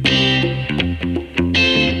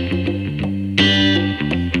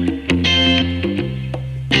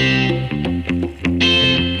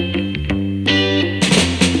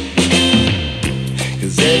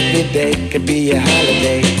 Every day could be a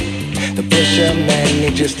holiday. The pusher man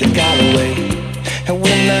needs just a call away. And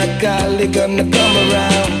when that golly gonna come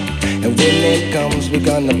around, and when it comes we're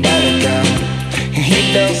gonna bite it down.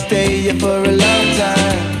 He don't stay here for a long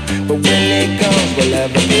time, but when it comes we'll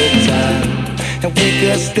have a good time. And we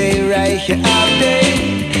could stay right here all day,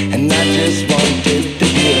 and I just wanted to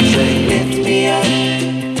hear him say, lift me up.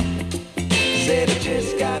 Said I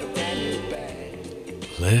just got a brand new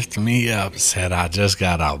bag. Lift me up. Said I just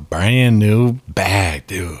got a brand new bag,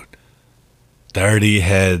 dude. Dirty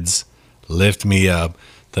Heads, Lift Me Up.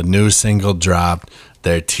 The new single dropped.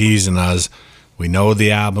 They're teasing us. We know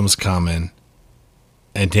the album's coming.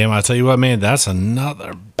 And damn, I tell you what, man, that's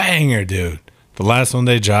another banger, dude. The last one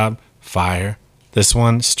they dropped, fire. This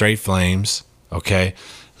one, straight flames. Okay.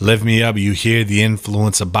 Lift Me Up, you hear the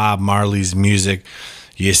influence of Bob Marley's music.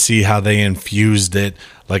 You see how they infused it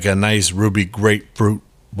like a nice ruby grapefruit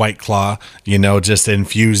White Claw, you know, just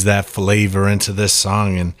infuse that flavor into this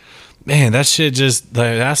song. And man, that shit just,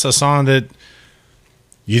 that's a song that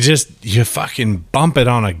you fucking bump it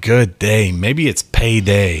on a good day. Maybe it's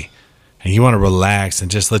payday and you want to relax and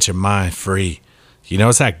just let your mind free. You know,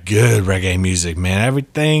 it's that good reggae music, man.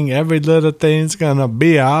 Every little thing's gonna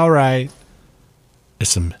be all right.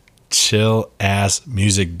 It's some chill ass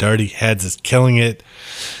music. Dirty Heads is killing it.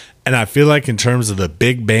 And I feel like in terms of the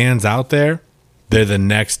big bands out there, they're the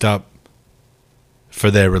next up for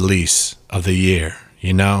their release of the year.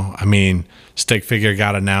 You know, I mean, Stick Figure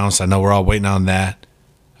got announced. I know we're all waiting on that.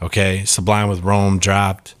 Okay, Sublime with Rome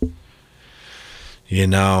dropped. You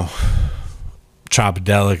know,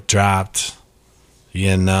 Tropodelic dropped.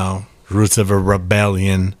 You know, Roots of a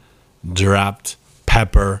Rebellion dropped.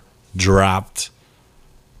 Pepper dropped.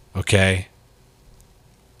 Okay.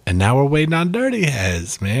 And now we're waiting on Dirty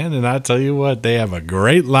Heads, man. And I tell you what, they have a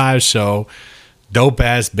great live show. Dope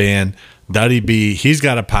ass band. Duddy B, he's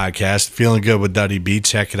got a podcast, Feeling Good with Duddy B.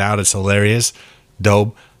 Check it out. It's hilarious.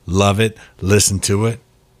 Dope. Love it. Listen to it.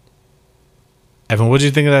 Evan, what did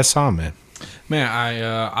you think of that song, man? Man,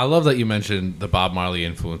 I love that you mentioned the Bob Marley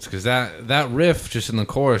influence, because that riff just in the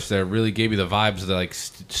chorus there really gave you the vibes that like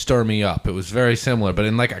stir me up. It was very similar, but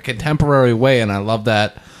in like a contemporary way, and I love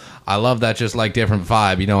that. I love that just like different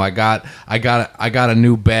vibe. You know, I got a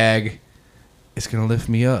new bag. It's gonna lift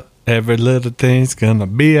me up. Every little thing's gonna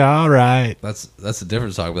be all right. That's a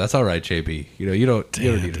different song, but that's all right, JP. You know, you don't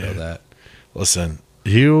need to know that. Listen,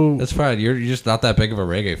 that's fine. You're just not that big of a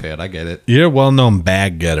reggae fan. I get it. You're a well-known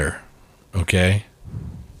bag getter. Okay.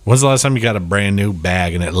 When's the last time you got a brand new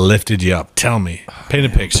bag and it lifted you up? Tell me. Paint a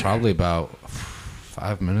picture. Probably about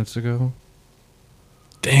 5 minutes ago.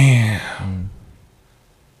 Damn.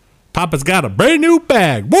 Papa's got a brand new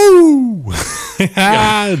bag. Woo!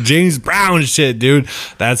 James Brown shit, dude.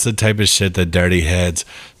 That's the type of shit that Dirty Heads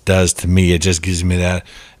does to me. It just gives me that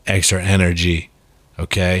extra energy.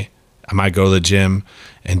 Okay? I might go to the gym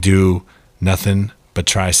and do nothing but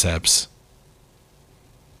triceps.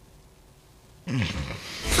 I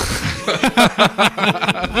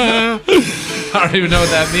don't even know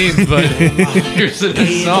what that means, but here's the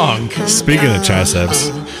next song. Speaking of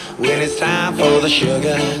triceps, when it's time for the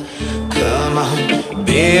sugar, come on,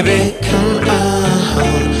 baby, come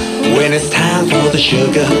on. When it's time for the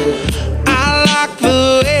sugar, I like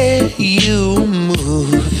the way you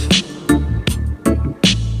move.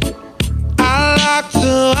 I like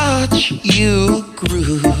to watch you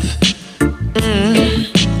groove.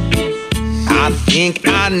 I think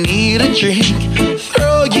I need a drink.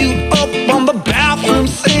 Throw you up on the bathroom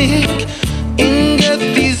sink and get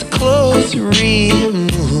these clothes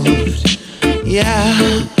removed.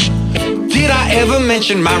 Yeah. Did I ever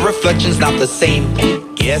mention my reflection's not the same?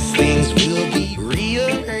 Guess things will be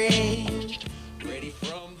rearranged. Ready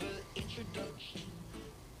from the introduction.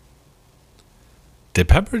 Did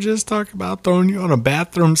Pepper just talk about throwing you on a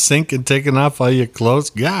bathroom sink and taking off all your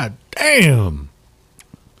clothes? God damn.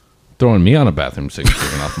 Throwing me on a bathroom sink,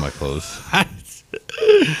 taking off my clothes. I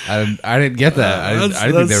didn't get that. I didn't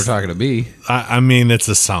think they were talking to me. I mean, it's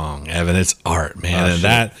a song, Evan. It's art, man. And shit.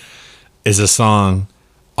 that is a song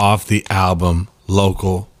off the album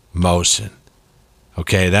Local Motion.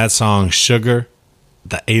 Okay, that song, Sugar,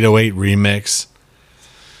 the 808 remix,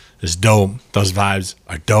 is dope. Those vibes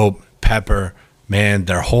are dope. Pepper, man,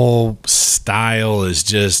 their whole style is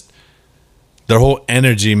just, their whole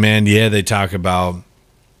energy, man. Yeah, they talk about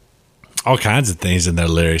all kinds of things in their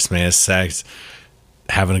lyrics, man. Sex,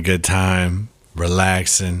 having a good time,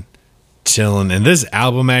 relaxing, chilling. And this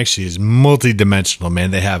album actually is multi-dimensional,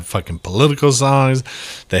 man. They have fucking political songs.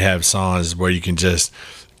 They have songs where you can just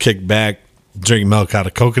kick back, drink milk out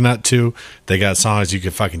of coconut to. They got songs you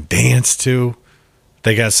can fucking dance to.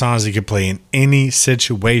 They got songs you can play in any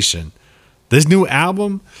situation. This new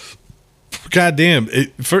album, goddamn,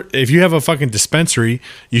 if you have a fucking dispensary,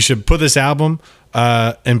 you should put this album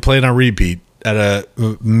and play it on repeat at a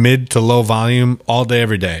mid to low volume all day,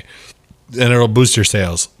 every day. And it'll boost your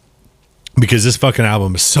sales. Because this fucking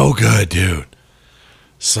album is so good, dude.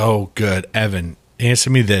 So good. Evan, answer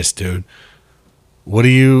me this, dude. What do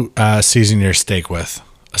you season your steak with?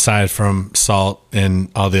 Aside from salt and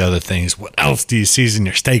all the other things, what else do you season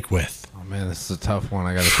your steak with? Oh, man, this is a tough one.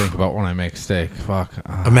 I got to think about when I make steak. Fuck.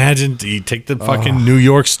 Imagine you take the fucking New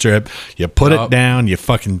York strip, you put it down, you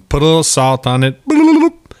fucking put a little salt on it,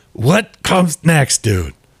 What comes next,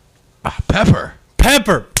 dude? Pepper.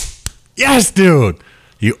 Pepper. Yes, dude.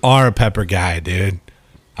 You are a pepper guy, dude.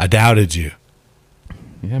 I doubted you.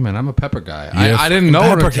 Yeah, man, I'm a pepper guy. You're I didn't know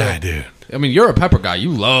pepper it guy, dude. I mean, you're a pepper guy.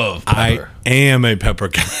 You love pepper. I am a pepper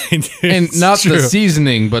guy, dude. And It's not true. the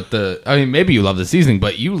seasoning, but maybe you love the seasoning,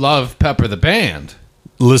 but you love Pepper the band.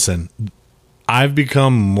 Listen, I've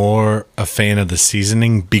become more a fan of the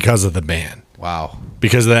seasoning because of the band. Wow.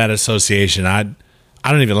 Because of that association. I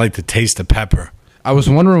don't even like the taste of pepper. I was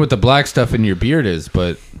wondering what the black stuff in your beard is,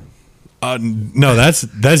 but No,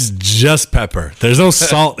 that's just pepper. There's no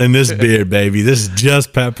salt in this beard, baby. This is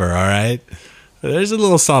just pepper, all right? There's a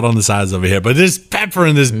little salt on the sides over here, but there's pepper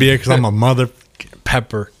in this beard because I'm a mother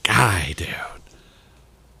pepper guy, dude.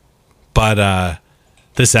 But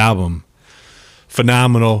this album,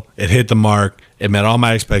 phenomenal. It hit the mark. It met all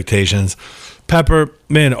my expectations. Pepper,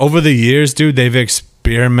 man, over the years, dude, they've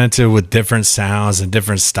experimented with different sounds and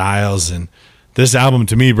different styles, and this album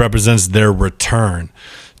to me represents their return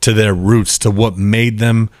to their roots, to what made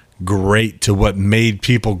them great, to what made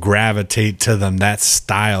people gravitate to them. That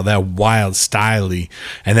style, that wild style-y,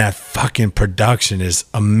 and that fucking production is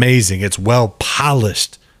amazing. It's well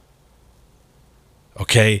polished.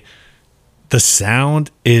 Okay? The sound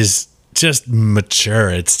is just mature.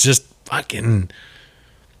 It's just fucking...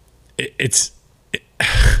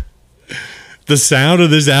 The sound of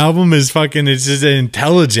this album is fucking... It's just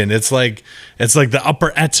intelligent. It's like the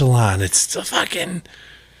upper echelon. It's the fucking...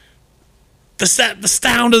 The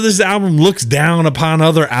sound of this album looks down upon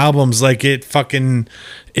other albums like it fucking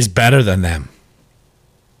is better than them.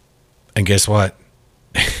 And guess what?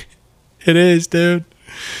 It is, dude.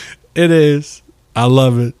 It is. I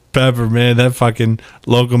love it. Pepper, man. That fucking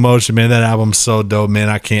Locomotion, man. That album's so dope, man.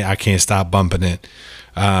 I can't stop bumping it.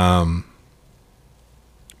 But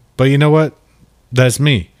you know what? That's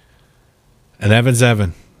me. And Evan's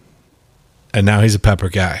Evan. And now he's a Pepper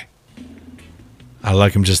guy. I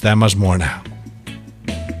like him just that much more now.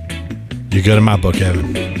 You're good in my book,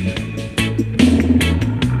 Evan.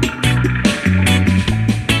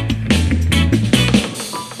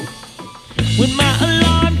 When my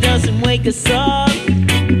alarm doesn't wake us up,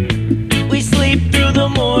 we sleep through the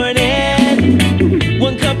morning.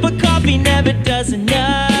 One cup of coffee never does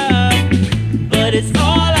enough, but it's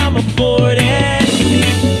all I'm affording.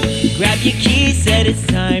 Grab your keys, said it's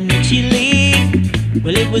time that you leave.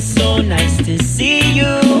 Well, it was so nice to see you,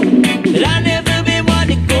 but I never been one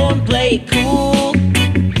to go and play it cool.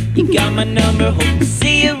 You got my number, hope to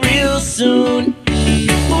see you real soon.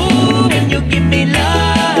 Ooh, and you give me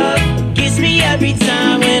love, kiss me every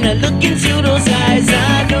time when I look into those eyes.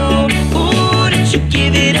 I know, ooh, that you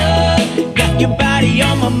give it up. Got your body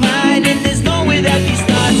on my mind, and there's no way that these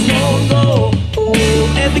thoughts don't go. Ooh,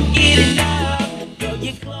 ever get enough? Throw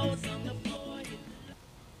your clothes on the floor.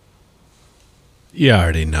 You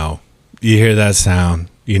already know. You hear that sound,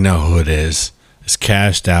 you know who it is. It's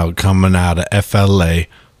Cashed Out, coming out of FLA,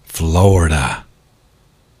 Florida.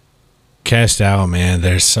 Cashed Out, man,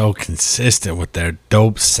 they're so consistent with their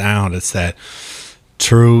dope sound. It's that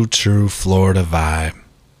true Florida vibe.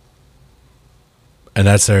 And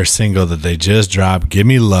that's their single that they just dropped, Give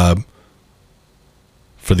Me Love,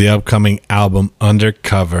 for the upcoming album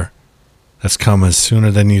Undercover. That's coming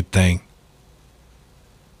sooner than you think.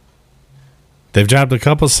 They've dropped a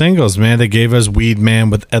couple singles, man. They gave us Weed Man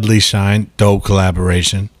with Edley Shine, dope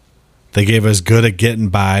collaboration. They gave us Good at Getting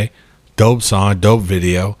By, dope song, dope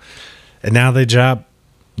video. And now they drop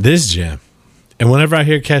this gem. And whenever I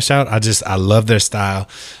hear Cash Out, I love their style.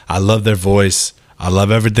 I love their voice. I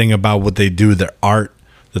love everything about what they do, their art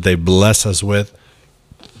that they bless us with.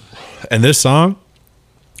 And this song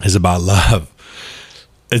is about love.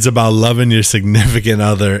 It's about loving your significant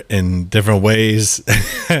other in different ways.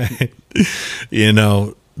 You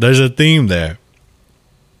know, there's a theme there.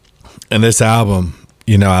 And this album,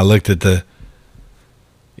 you know, I looked at the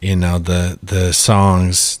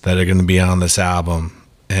songs that are going to be on this album,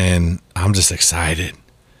 and I'm just excited.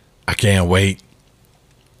 I can't wait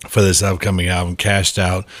for this upcoming album. Cashed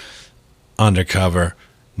Out, Undercover,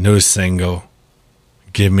 new single,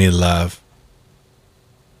 Give Me Love.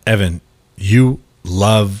 Evan, you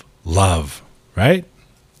love, right?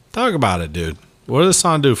 Talk about it, dude. What did the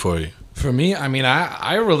song do for you? For me, I mean,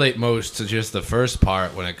 I relate most to just the first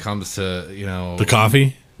part when it comes to, you know... The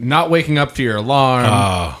coffee? Not waking up to your alarm,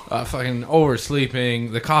 Oh. fucking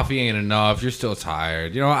oversleeping, the coffee ain't enough, you're still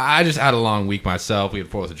tired. You know, I just had a long week myself. We had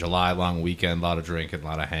 4th of July, long weekend, a lot of drinking, a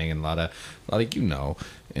lot of hanging, a lot of you know.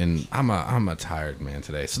 And I'm a tired man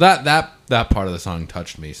today. So that part of the song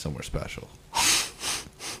touched me somewhere special.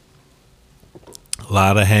 A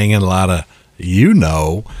lot of hanging, a lot of, you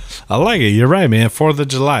know. I like it. You're right, man. 4th of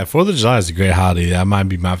July. 4th of July is a great holiday. That might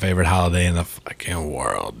be my favorite holiday in the fucking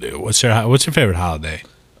world, dude. What's your favorite holiday?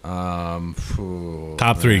 Top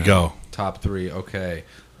 3, go. Top 3, okay.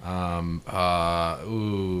 Actually,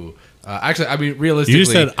 I mean, realistically, You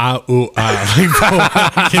said like for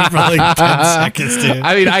like 10 seconds, dude.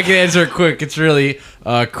 I mean, I can answer it quick. It's really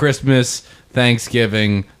Christmas,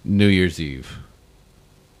 Thanksgiving, New Year's Eve.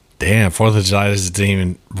 Damn, 4th of July doesn't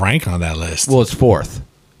even rank on that list. Well, it's 4th.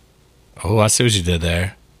 Oh, I see what you did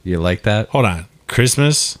there. You like that? Hold on.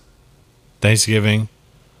 Christmas, Thanksgiving,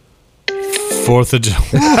 4th of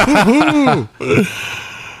July.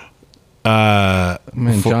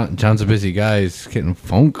 Man, John's a busy guy. He's getting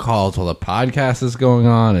phone calls while the podcast is going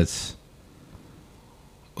on. It's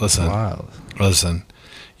wild. Listen.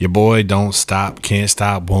 Your boy don't stop, can't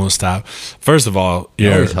stop, won't stop. First of all,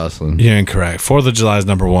 you're always hustling. You're incorrect. 4th of July is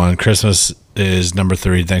number 1. Christmas is number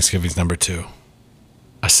 3. Thanksgiving's number 2.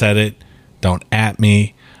 I said it. Don't at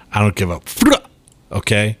me. I don't give up.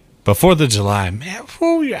 Okay? But 4th of July, man,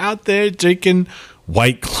 fool, you're out there drinking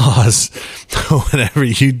White Claws whenever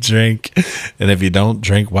you drink. And if you don't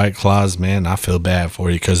drink White Claws, man, I feel bad for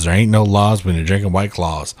you because there ain't no laws when you're drinking White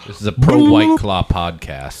Claws. This is a pro White Claw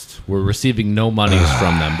podcast. We're receiving no monies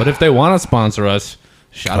from them. But if they want to sponsor us,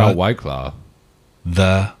 shout out White Claw.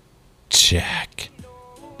 The check.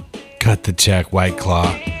 Cut the check, White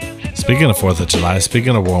Claw. Speaking of 4th of July,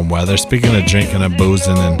 speaking of warm weather, speaking of drinking and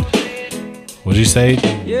boozing and... What'd you say?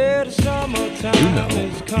 Yeah, the summertime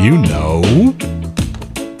is You know.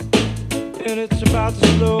 and it's about to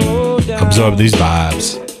slow down. Absorb these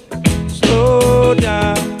vibes. Slow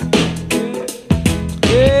down.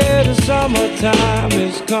 Yeah, the summertime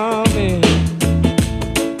is coming,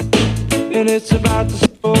 and it's about to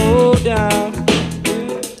slow down.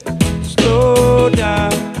 Slow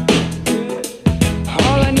down.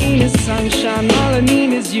 All I need is sunshine, all I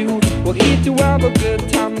need is you. We're here to have a good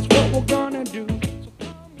time, it's what we're gonna do.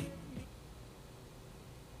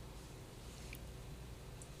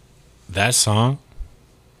 That song,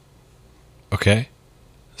 okay,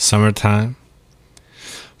 Summertime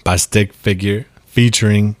by Stick Figure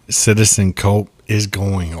featuring Citizen Cope is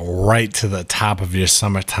going right to the top of your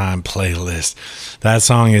summertime playlist. That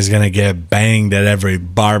song is going to get banged at every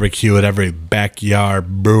barbecue, at every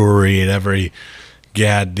backyard brewery, at every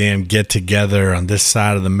goddamn get together on this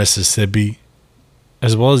side of the Mississippi,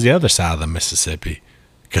 as well as the other side of the Mississippi.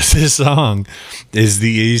 Because this song is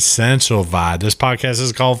the essential vibe. This podcast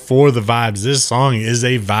is called For the Vibes. This song is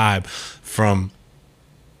a vibe from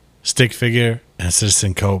Stick Figure and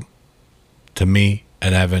Citizen Cope to me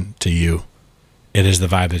and Evan to you. It is the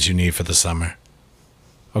vibe that you need for the summer.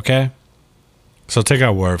 Okay? So take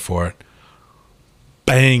our word for it.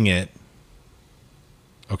 Bang it.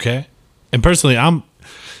 Okay? And personally,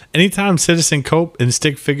 anytime Citizen Cope and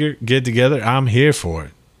Stick Figure get together, I'm here for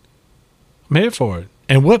it. I'm here for it.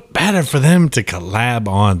 And what better for them to collab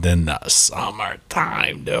on than the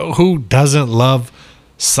summertime, dude? Who doesn't love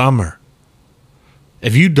summer?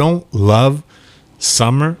 If you don't love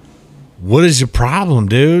summer, what is your problem,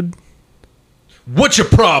 dude? What's your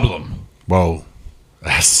problem? Whoa,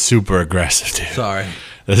 that's super aggressive, dude. Sorry.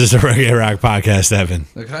 This is a Reggae Rock Podcast, Evan.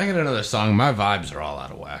 Look, can I get another song? My vibes are all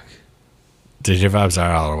out of whack. Dude, your vibes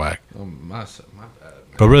are all out of whack. Oh, my bad, man.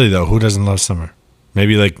 But really, though, who doesn't love summer?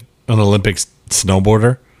 Maybe like an Olympics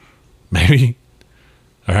snowboarder? Maybe.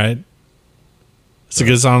 All right. It's a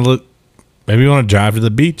good song. Maybe you want to drive to the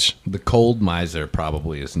beach. The Cold Miser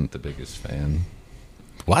probably isn't the biggest fan.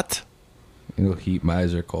 What? You know, heat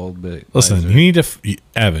miser, cold bit. Listen, miser. you need to,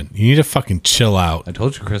 Evan, you need to fucking chill out. I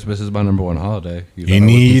told you Christmas is my number one holiday. You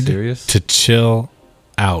need to chill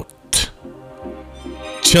out.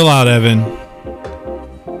 Chill out, Evan.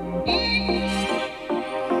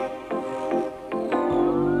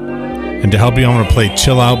 And to help you, I'm going to play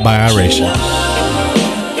Chill Out by Iration.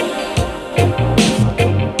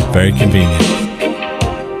 Very convenient.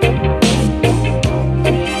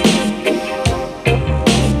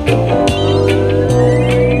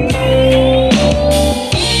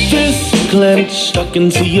 Fist clenched, I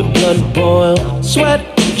can see your blood boil. Sweat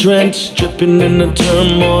drenched, dripping in the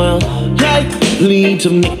turmoil. Likely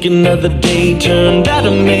to make another day turn.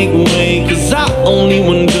 Better make way, cause I only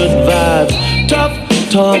want good vibes. Tough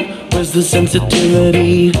talk, where's the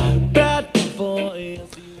sensitivity? Bad boy.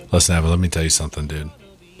 Listen, Evan, let me tell you something, dude.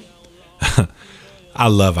 I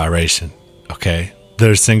love Iration, okay?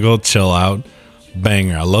 Their single, Chill Out,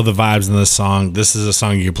 banger. I love the vibes in this song. This is a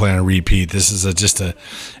song you can play on repeat. This is it's just a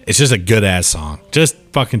good-ass song. Just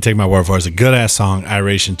fucking take my word for it. It's a good-ass song,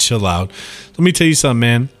 Iration, Chill Out. Let me tell you something,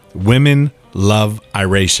 man. Women love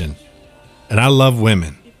Iration. And I love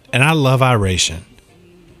women. And I love Iration.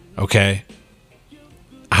 Okay?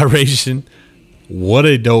 Iration, what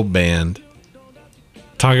a dope band.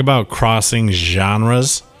 Talk about crossing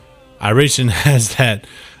genres. Iration has that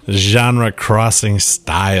genre crossing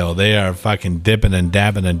style. They are fucking dipping and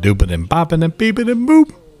dabbing and dooping and bopping and beeping and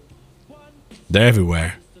boop. They're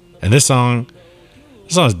everywhere. And this song's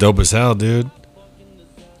dope as hell, dude.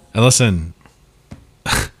 And listen,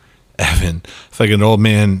 Evan, it's like an old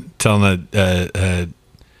man telling a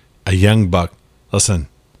young buck, listen,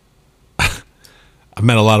 I've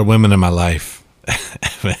met a lot of women in my life.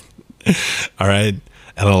 Evan. All right?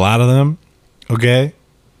 And a lot of them, okay,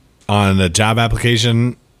 on a job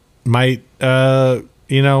application might,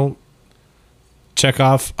 check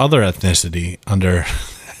off other ethnicity under,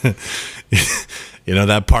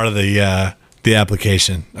 that part of the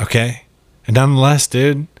application, okay? And nonetheless,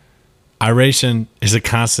 dude, iration is a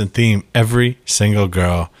constant theme. Every single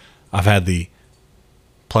girl I've had the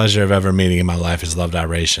pleasure of ever meeting in my life has loved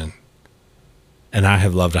iration. And I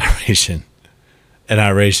have loved iration. And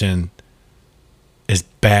iration is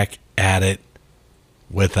back at it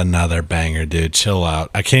with another banger, dude. Chill out.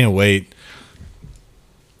 I can't wait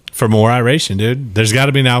for more iration, dude. There's got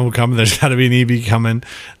to be an album coming. There's got to be an EP coming.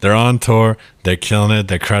 They're on tour. They're killing it.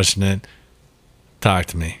 They're crushing it. Talk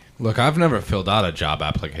to me. Look, I've never filled out a job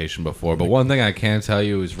application before, but one thing I can tell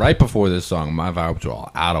you is right before this song, my vibes were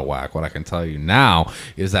all out of whack. What I can tell you now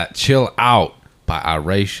is that Chill Out by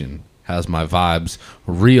Iration has my vibes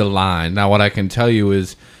realigned. Now, what I can tell you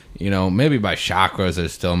is, maybe my chakras are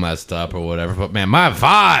still messed up or whatever, but man, my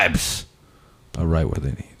vibes are right where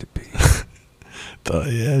they need to be.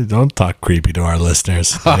 Yeah, don't talk creepy to our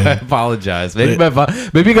listeners. I apologize. Maybe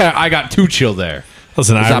I got too chill there.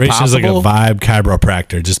 Listen, iration is like a vibe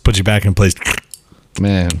chiropractor. Just put you back in place.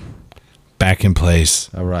 Man. Back in place.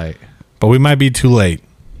 All right. But we might be too late.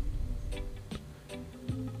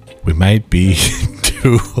 We might be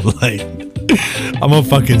too late. I'm a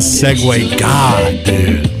fucking segue god,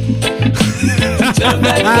 dude.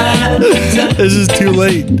 This is Too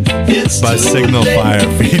Late by Signal Fire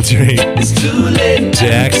featuring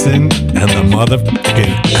Jackson and the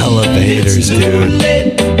motherfucking Elevators, dude.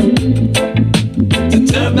 To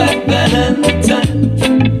turn back the hand of time.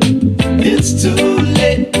 It's too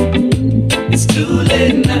late. It's too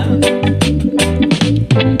late now.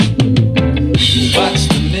 Watch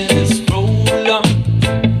the minutes roll on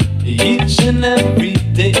each and every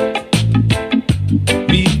day.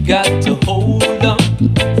 We've got to hold on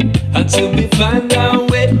until we find our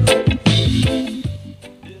way.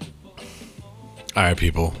 All right,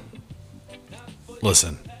 people.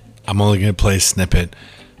 Listen, I'm only going to play a snippet.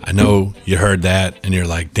 I know you heard that and you're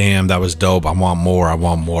like, damn, that was dope. I want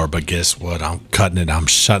more. But guess what? I'm cutting it. I'm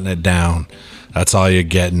shutting it down. That's all you're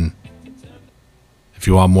getting. If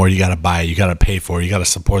you want more, you got to buy it. You got to pay for it. You got to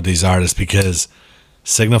support these artists because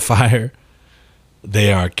Signal Fire,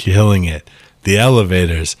 they are killing it. The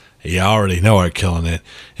Elevators, you already know, are killing it.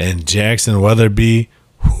 And Jackson Weatherby,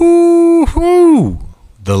 whoo.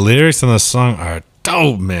 The lyrics on the song are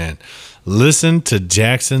dope, man. Listen to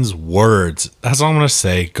Jackson's words. That's all I'm going to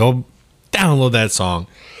say. Go download that song.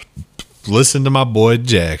 Listen to my boy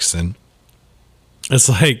Jackson. It's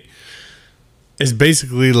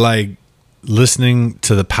basically like listening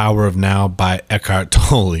to The Power of Now by Eckhart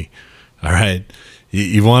Tolle. All right.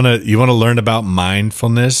 You want to learn about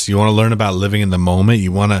mindfulness. You want to learn about living in the moment.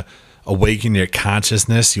 You want to awaken your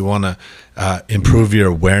consciousness. You want to improve your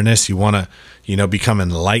awareness. You want to become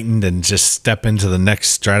enlightened and just step into the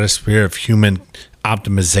next stratosphere of human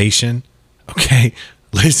optimization. Okay,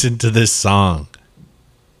 listen to this song.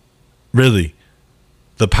 Really,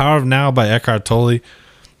 The Power of Now by Eckhart Tolle,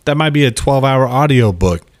 that might be a 12-hour audio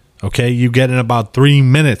book. Okay, you get in about 3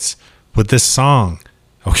 minutes with this song.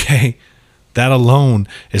 Okay, that alone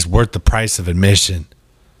is worth the price of admission.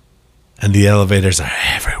 And the Elevators are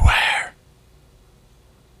everywhere.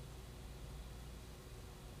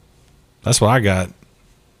 That's what I got.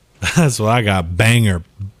 That's what I got. Banger,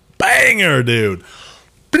 dude.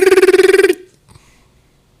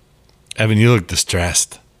 Evan, you look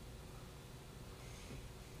distressed.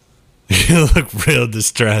 You look real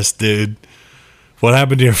distressed, dude. What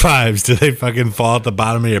happened to your vibes? Did they fucking fall at the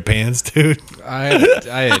bottom of your pants, dude? I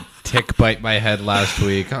had tick bite my head last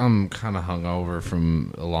week. I'm kind of hungover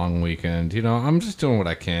from a long weekend. I'm just doing what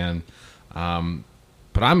I can.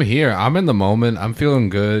 But I'm here. I'm in the moment. I'm feeling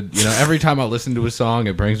good. Every time I listen to a song,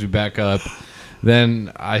 it brings me back up.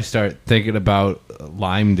 Then I start thinking about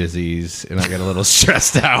Lyme disease, and I get a little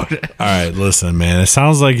stressed out. All right, listen, man. It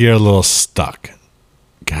sounds like you're a little stuck.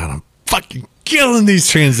 God, I'm fucking killing these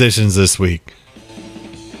transitions this week.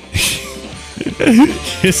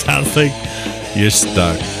 It sounds like you're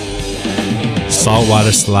stuck.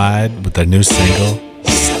 Saltwater Slide with their new single,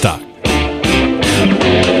 Stuck.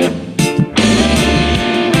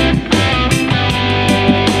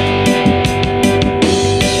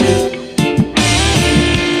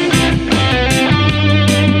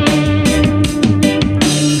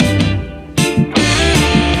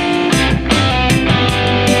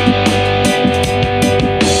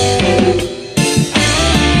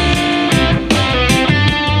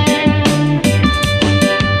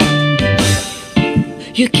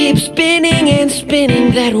 You keep spinning and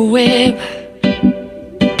spinning that web,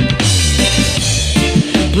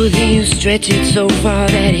 but then you stretch it so far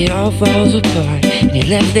that it all falls apart, and you're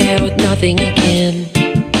left there with nothing again.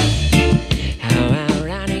 How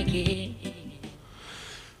ironic it is.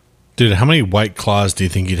 Dude, how many White Claws do you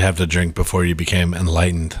think you'd have to drink before you became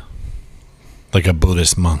enlightened? Like a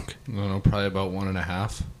Buddhist monk. I don't know, probably about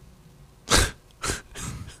 1.5.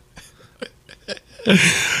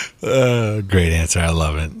 Great answer. I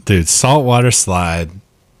love it. Dude, Saltwater Slide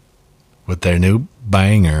with their new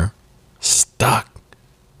banger, Stuck.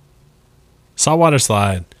 Saltwater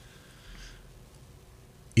Slide.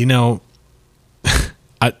 You know,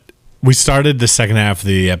 we started the second half of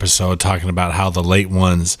the episode talking about how the late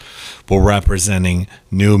ones were representing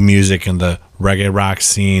new music in the reggae rock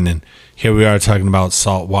scene, and here we are talking about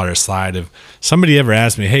Saltwater Slide. If somebody ever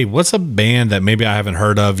asked me, hey, what's a band that maybe I haven't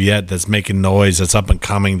heard of yet that's making noise, that's up and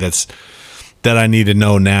coming, that I need to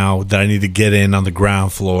know now, that I need to get in on the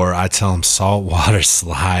ground floor, I tell them Saltwater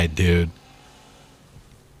Slide, dude.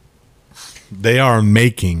 They are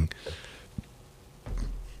making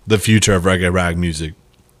the future of reggae rock music.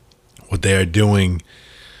 What they are doing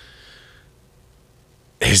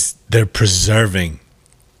is they're preserving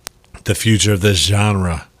the future of this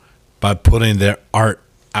genre by putting their art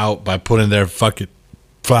out, by putting their fucking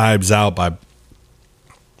vibes out, by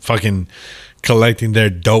fucking collecting their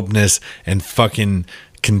dopeness and fucking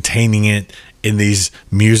containing it in these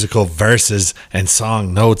musical verses and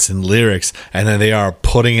song notes and lyrics, and then they are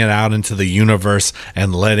putting it out into the universe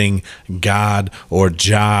and letting God or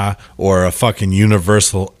Jah or a fucking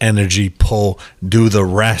universal energy pull do the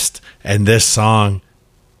rest. And this song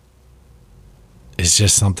is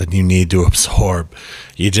just something you need to absorb.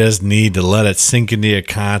 You just need to let it sink into your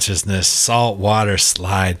consciousness. Saltwater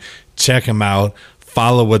Slide. Check them out.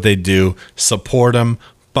 Follow what they do. Support them.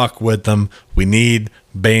 Fuck with them. We need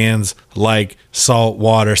bands like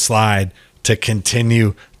Saltwater Slide to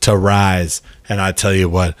continue to rise. And I tell you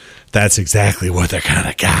what, that's exactly what they're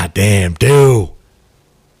gonna goddamn do.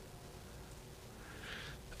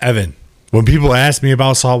 Evan, when people ask me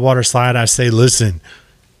about Saltwater Slide, I say, listen,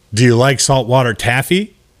 do you like saltwater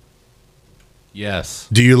taffy? Yes.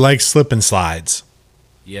 Do you like slip and slides?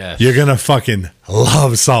 Yes. You're gonna fucking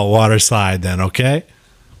love Saltwater Slide then, okay?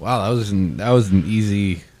 Wow, that was an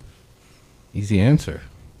easy answer.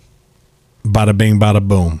 Bada bing, bada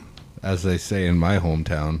boom. As they say in my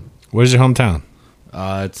hometown. Where's your hometown?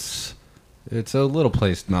 It's a little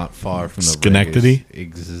place not far from the Schenectady? Reggae.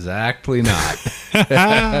 Exactly not.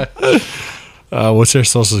 What's their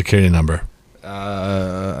social security number?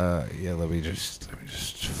 Yeah, let me just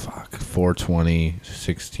fuck. 420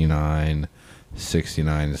 69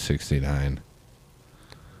 69 69.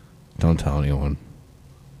 Don't tell anyone.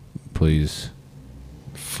 Please.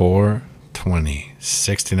 420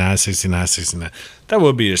 69 69 69. That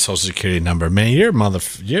would be your social security number, man. You're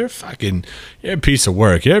a piece of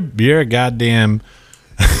work. You're a goddamn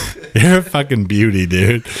you're a fucking beauty,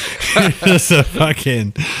 dude. You're just a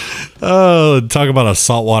fucking talk about a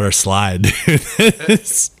saltwater slide, dude.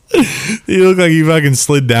 You look like you fucking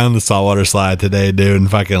slid down the saltwater slide today, dude, and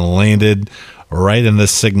fucking landed right in the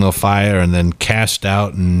signal fire and then cashed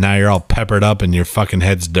out, and now you're all peppered up and your fucking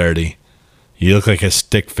head's dirty. You look like a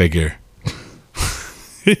stick figure.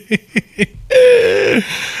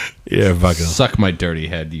 You're fucking suck my dirty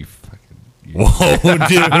head, you fucking. Whoa,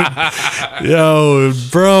 dude. Yo,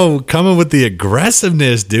 bro, coming with the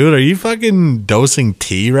aggressiveness, dude. Are you fucking dosing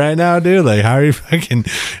tea right now, dude? Like, how are you fucking,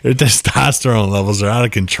 your testosterone levels are out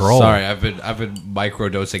of control. Sorry, I've been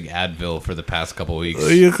microdosing Advil for the past couple weeks.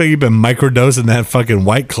 You look like you've been microdosing that fucking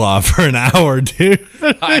White Claw for an hour, dude.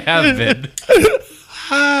 I have been.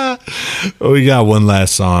 We got one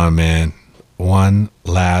last song, man. One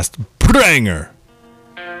last banger.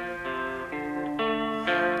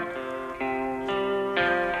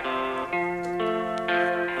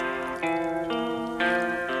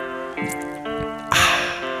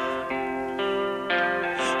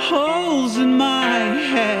 Holes in my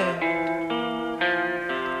head.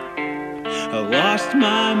 I lost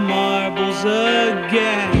my marbles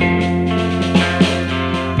again.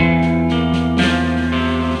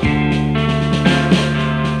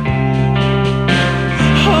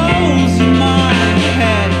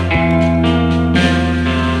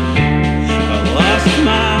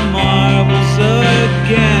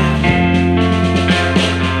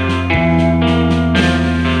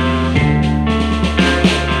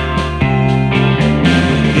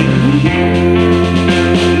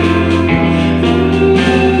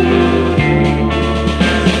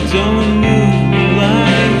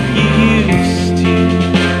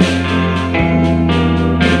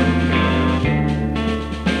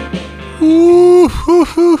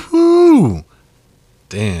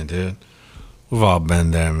 all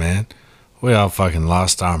been there, man. We all fucking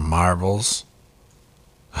lost our marbles.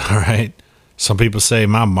 All right? Some people say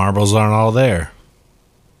my marbles aren't all there.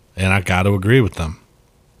 And I got to agree with them.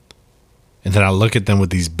 And then I look at them with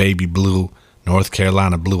these baby blue, North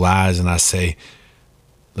Carolina blue eyes, and I say,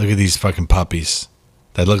 look at these fucking puppies.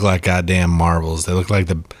 They look like goddamn marbles. They look like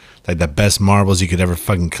the best marbles you could ever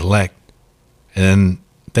fucking collect. And then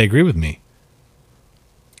they agree with me.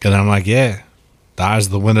 And I'm like, yeah, the eyes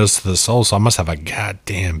are the windows to the soul, so I must have a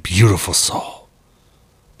goddamn beautiful soul.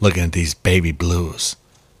 Looking at these baby blues.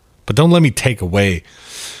 But don't let me take away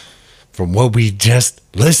from what we just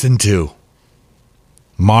listened to.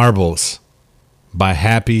 Marbles by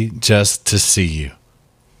Happy Just to See You.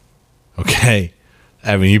 Okay.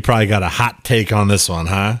 Evan, you probably got a hot take on this one,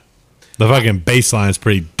 huh? The fucking bass line's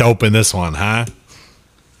pretty dope in this one, huh?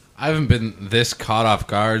 I haven't been this caught off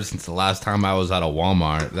guard since the last time I was at a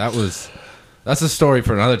Walmart. That's a story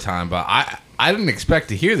for another time, but I didn't expect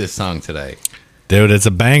to hear this song today. Dude, it's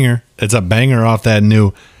a banger. It's a banger off that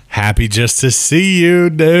new Happy Just to See You,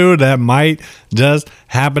 dude. That might just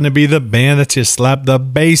happen to be the band that you slapped the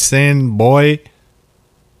bass in, boy.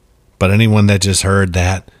 But anyone that just heard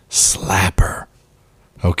that, slapper.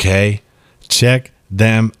 Okay? Check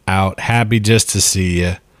them out. Happy Just to See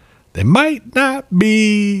You. They might not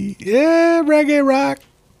be reggae rock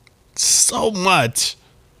so much.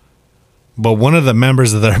 But one of the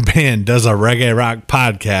members of their band does a reggae rock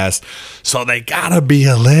podcast, so they gotta be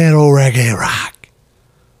a little reggae rock.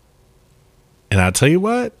 And I'll tell you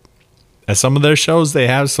what, at some of their shows, they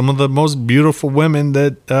have some of the most beautiful women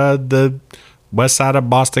that the west side of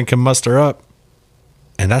Boston can muster up.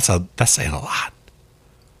 And that's saying a lot.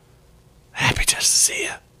 Happy Just to See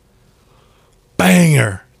You.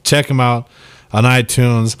 Banger. Check them out on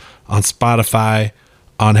iTunes, on Spotify,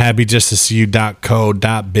 on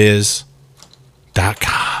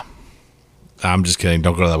happyjusttoseeyou.co.biz.com. I'm just kidding.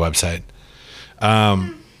 Don't go to that website.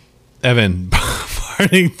 Evan,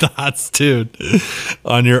 parting thoughts, dude,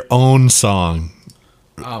 on your own song.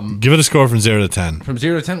 Give it a score from 0 to 10. From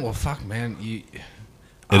 0 to 10? Well, fuck, man. It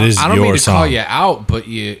is your song. I don't mean to call you out, but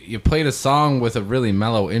you played a song with a really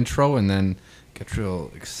mellow intro and then gets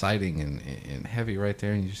real exciting and heavy right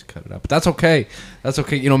there, and you just cut it up. But that's okay. That's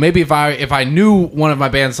okay. You know, maybe if I knew one of my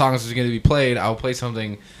band songs was going to be played, I would play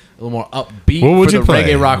something a little more upbeat for the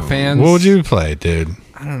reggae rock fans. What would you play, dude?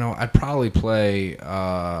 I don't know. I'd probably play.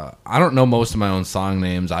 I don't know most of my own song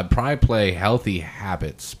names. I'd probably play Healthy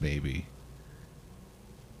Habits, maybe.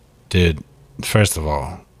 Dude, first of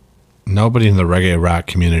all, nobody in the reggae rock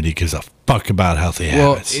community gives a fuck about healthy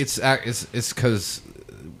habits. Well, it's because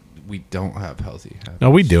we don't have healthy habits. No,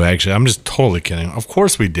 we do, actually. I'm just totally kidding. Of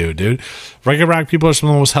course we do, dude. Reggae rock people are some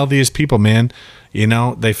of the most healthiest people, man. You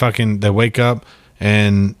know, they wake up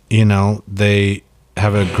and, you know, they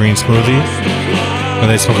have a green smoothie and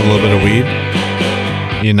they smoke a little bit of weed.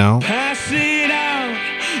 You know?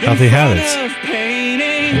 Healthy habits.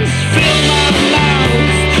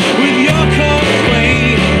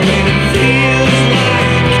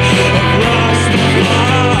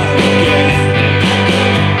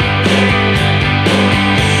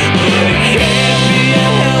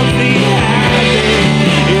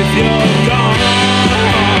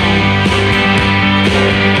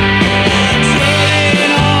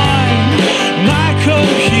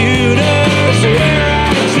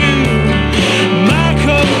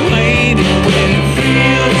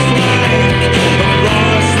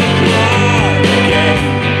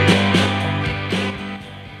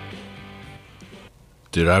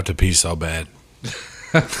 Dude, I have to pee so bad.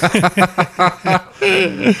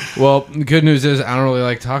 Well, the good news is I don't really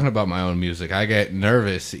like talking about my own music. I get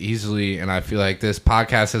nervous easily, and I feel like this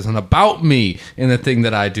podcast isn't about me and the thing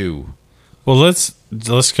that I do. Well, let's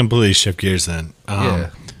completely shift gears then. Yeah.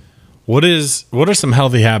 What are some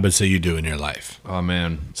healthy habits that you do in your life? Oh,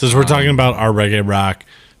 man. Since we're talking about our reggae rock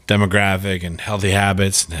demographic and healthy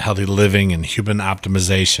habits and healthy living and human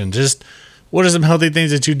optimization, just what are some healthy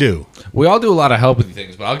things that you do? We all do a lot of healthy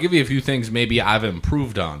things, but I'll give you a few things maybe I've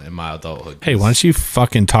improved on in my adulthood. Hey, why don't you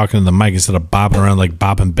fucking talking to the mic instead of bopping around like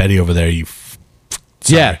Bop and Betty over there?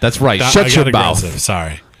 Yeah, that's right. Shut your mouth.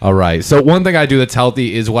 Sorry. All right. So one thing I do that's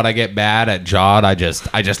healthy is when I get mad at Jod, I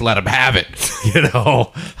just let him have it. You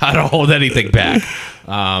know, I don't hold anything back.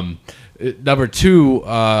 Number two,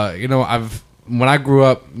 you know, when I grew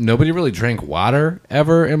up, nobody really drank water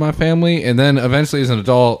ever in my family. And then eventually as an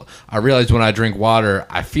adult, I realized when I drink water,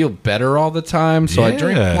 I feel better all the time. So I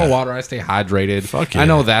drink more water. I stay hydrated. Fuck yeah. I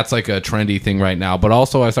know that's like a trendy thing right now, but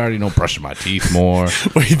also I started, brushing my teeth more.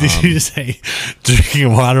 Wait, did you say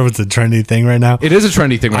drinking water was a trendy thing right now? It is a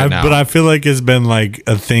trendy thing right now. But I feel like it's been like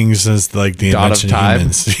a thing since like the invention of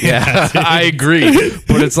humans. Yeah, I agree.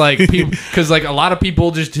 But it's like, because like a lot of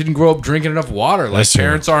people just didn't grow up drinking enough water. Like That's true.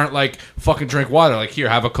 parents aren't like, fucking drink water. Like, here,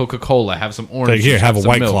 have a Coca-Cola, have some orange. Like, here, have a some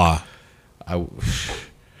White milk. Claw.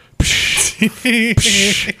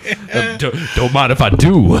 Don't mind if I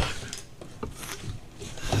do.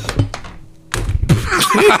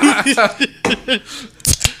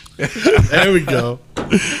 There we go.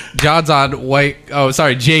 John's on White. Oh,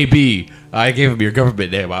 sorry, JB. I gave him your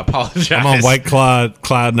government name. I apologize. I'm on White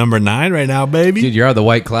Cloud number 9 right now, baby. Dude, you're on the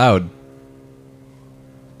White Cloud.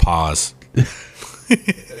 Pause.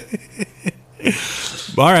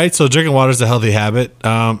 All right, so drinking water is a healthy habit.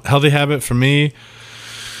 Healthy habit for me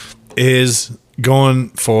is going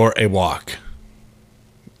for a walk.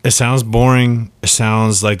 It sounds boring. It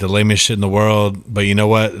sounds like the lamest shit in the world. But you know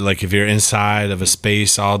what? Like, if you're inside of a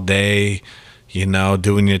space all day,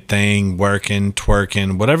 doing your thing, working,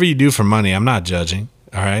 twerking, whatever you do for money, I'm not judging.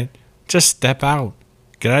 All right? Just step out.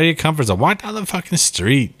 Get out of your comfort zone. Walk down the fucking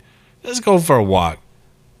street. Let's go for a walk.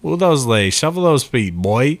 Move those legs. Shuffle those feet,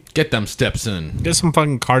 boy. Get them steps in. Get some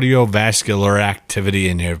fucking cardiovascular activity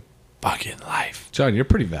in your fucking life. John, you're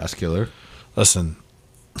pretty vascular. Listen,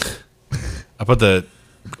 I put the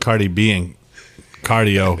Cardi B in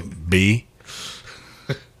cardio B.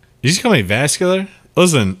 You just call me vascular?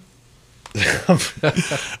 Listen, you're an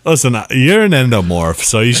endomorph,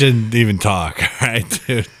 so you shouldn't even talk, all right,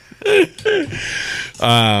 dude?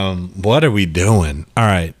 What are we doing? All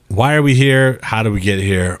right, why are we here? How do we get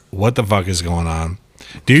here? What the fuck is going on?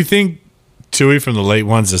 Do you think Tui from the late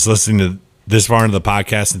ones is listening to this far into the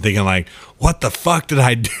podcast and thinking like, what the fuck did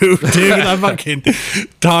I do, dude? I fucking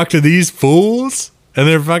talk to these fools and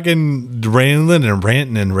they're fucking rambling and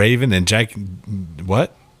ranting and raving and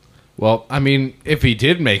what? Well, I mean, if he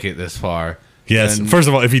did make it this far. Yes. First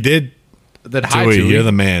of all, if he did, then hi, Tui, Tui. you're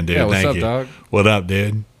the man, dude. Yeah, what's Thank up, you. dog? What up,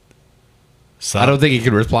 dude? I don't think he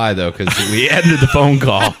could reply though, because we ended the phone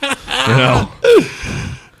call.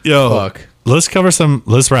 Yo, fuck.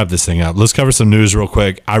 Let's wrap this thing up. Let's cover some news real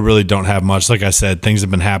quick. I really don't have much. Like I said, things have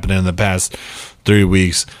been happening in the past 3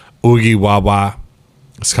 weeks. Oogie Wawa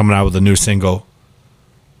is coming out with a new single.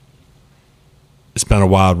 It's been a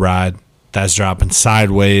wild ride. That's dropping.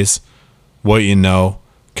 Sideways, What You Know,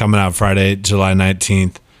 coming out Friday, July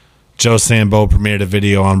 19th. Joe Sambo premiered a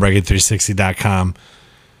video on reggae360.com.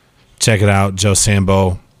 Check it out. Joe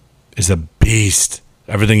Sambo is a beast.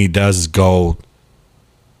 Everything he does is gold.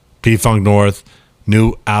 P-Funk North,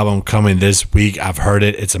 new album coming this week. I've heard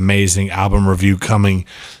it. It's amazing. Album review coming.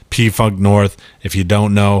 P-Funk North. If you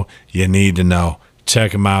don't know, you need to know.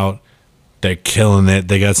 Check them out. They're killing it.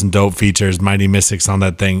 They got some dope features. Mighty Mystics on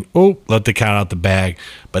that thing. Oh, let the cat out the bag.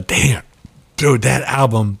 But damn, dude, that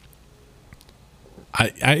album.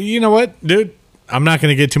 You know what, dude? I'm not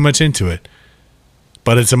going to get too much into it.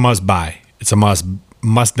 But it's a must buy. It's a must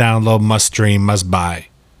download, must stream, must buy.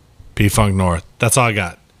 P-Funk North. That's all I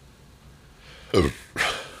got.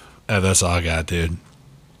 That's all I got, dude.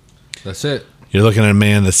 That's it. You're looking at a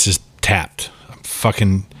man that's just tapped. I'm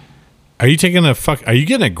fucking. Are you getting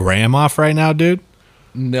a gram off right now, dude?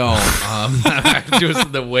 No, do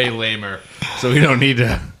something way lamer, so we don't need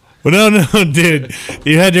to. Well, no, dude.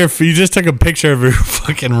 You just took a picture of your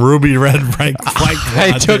fucking ruby red White Claw.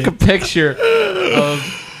 I took a picture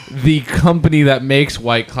of the company that makes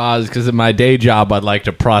White Claws because in my day job, I'd like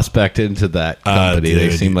to prospect into that company. They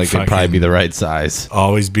Dude, seem like they'd probably be the right size.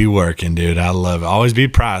 Always be working, dude. I love it. Always be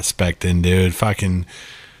prospecting, dude. Fucking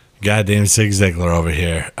goddamn Sig Ziglar over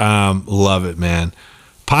here. Love it, man.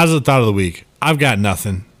 Positive thought of the week. I've got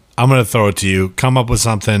nothing. I'm going to throw it to you. Come up with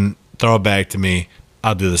something. Throw it back to me.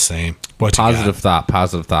 I'll do the same. What you got?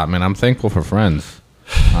 Positive thought, man. I'm thankful for friends.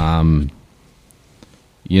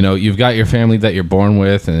 You've got your family that you're born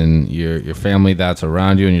with and your family that's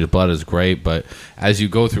around you and your blood is great. But as you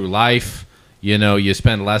go through life, you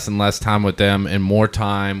spend less and less time with them and more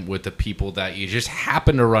time with the people that you just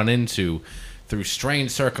happen to run into through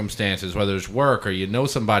strange circumstances, whether it's work or you know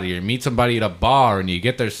somebody or you meet somebody at a bar and you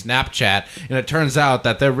get their Snapchat and it turns out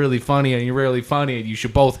that they're really funny and you're really funny and you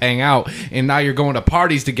should both hang out and now you're going to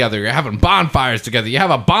parties together, you're having bonfires together, you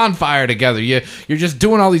have a bonfire together, you're just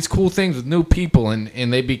doing all these cool things with new people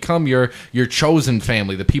and they become your chosen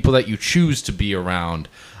family, the people that you choose to be around.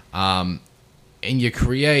 And you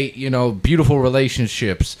create, beautiful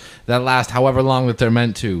relationships that last however long that they're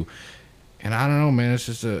meant to. And I don't know, man. It's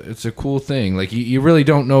just it's a cool thing. Like you really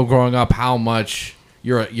don't know growing up how much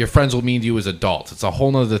your friends will mean to you as adults. It's a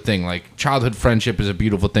whole nother thing. Like childhood friendship is a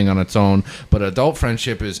beautiful thing on its own, but adult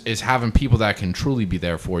friendship is having people that can truly be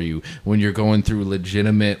there for you when you're going through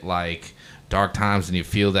legitimate like dark times and you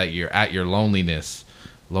feel that you're at your loneliest.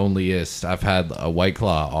 I've had a White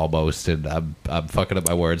Claw almost, and I'm fucking up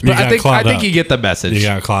my words, but I think you get the message. You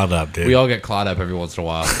got clawed up, dude. We all get clawed up every once in a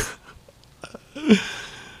while.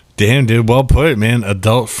 Damn, dude. Well put, man.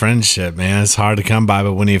 Adult friendship, man. It's hard to come by,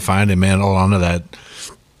 but when you find it, man, hold on to that.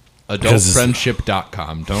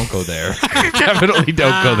 Adultfriendship.com. Don't go there. Definitely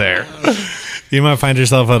don't go there. You might find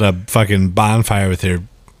yourself at a fucking bonfire with your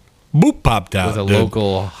boop popped out. With a dude.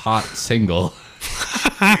 local hot single.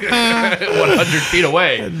 100 feet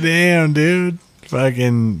away. Damn, dude.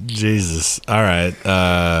 Fucking Jesus. All right.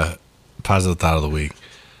 Positive thought of the week.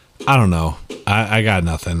 I don't know. I got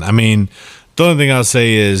nothing. I mean, the only thing I'll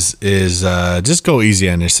say is just go easy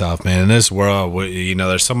on yourself, man. In this world, you know,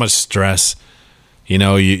 there's so much stress. You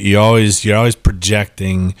know, you're always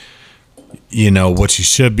projecting, you know, what you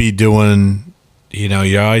should be doing. You know,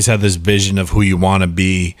 you always have this vision of who you want to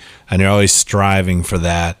be, and you're always striving for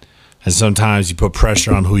that. And sometimes you put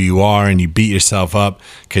pressure on who you are and you beat yourself up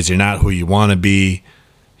because you're not who you want to be,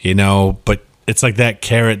 you know. But it's like that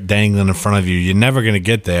carrot dangling in front of you. You're never going to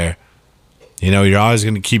get there. You know, you're always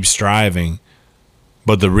going to keep striving.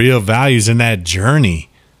 But the real value is in that journey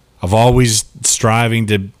of always striving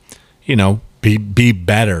to, you know, be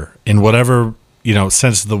better in whatever, you know,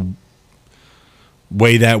 sense of the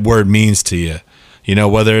way that word means to you. You know,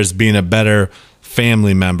 whether it's being a better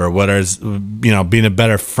family member, whether it's, you know, being a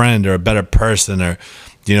better friend or a better person, or,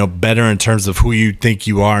 you know, better in terms of who you think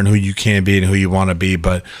you are and who you can be and who you want to be.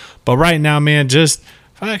 But right now, man, just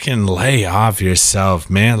fucking lay off yourself,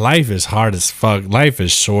 man. Life is hard as fuck. Life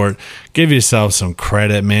is short. Give yourself some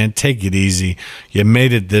credit, man. Take it easy. You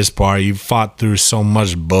made it this far. You fought through so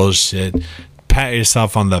much bullshit. Pat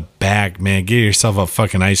yourself on the back, man. Give yourself a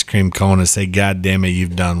fucking ice cream cone and say, God damn it,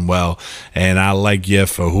 you've done well. And I like you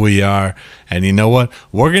for who you are. And you know what?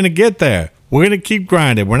 We're going to get there. We're going to keep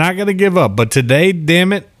grinding. We're not going to give up. But today,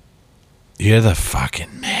 damn it, you're the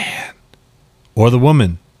fucking man. Or the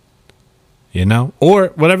woman. You know?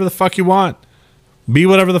 Or whatever the fuck you want. Be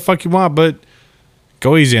whatever the fuck you want, but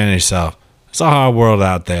go easy on yourself. It's a hard world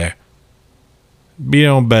out there. Be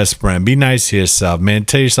your own best friend. Be nice to yourself, man.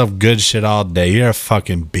 Tell yourself good shit all day. You're a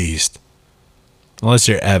fucking beast. Unless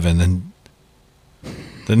you're Evan,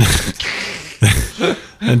 then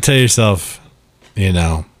tell yourself, you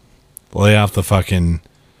know, lay off the fucking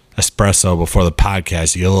espresso before the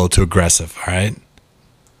podcast. You get a little too aggressive, all right?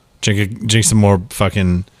 Drink some more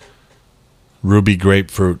fucking ruby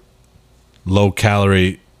grapefruit, low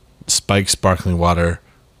calorie, spiked sparkling water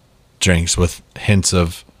drinks with hints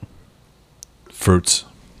of fruits.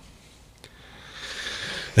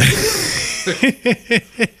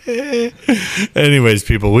 Anyways,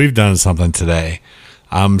 people, we've done something today.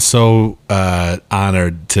 I'm so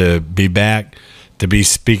honored to be back, to be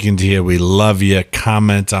speaking to you. We love you.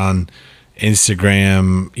 Comment on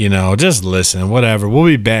Instagram, you know, just listen, whatever. We'll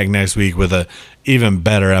be back next week with a even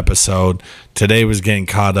better episode. Today was getting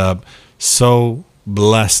caught up. So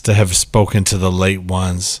blessed to have spoken to the late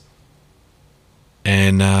ones.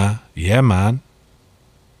 And yeah, man.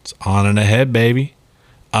 It's on and ahead, baby.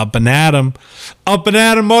 Up and at 'em. Up and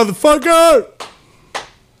at 'em, motherfucker.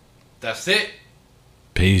 That's it.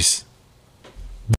 Peace.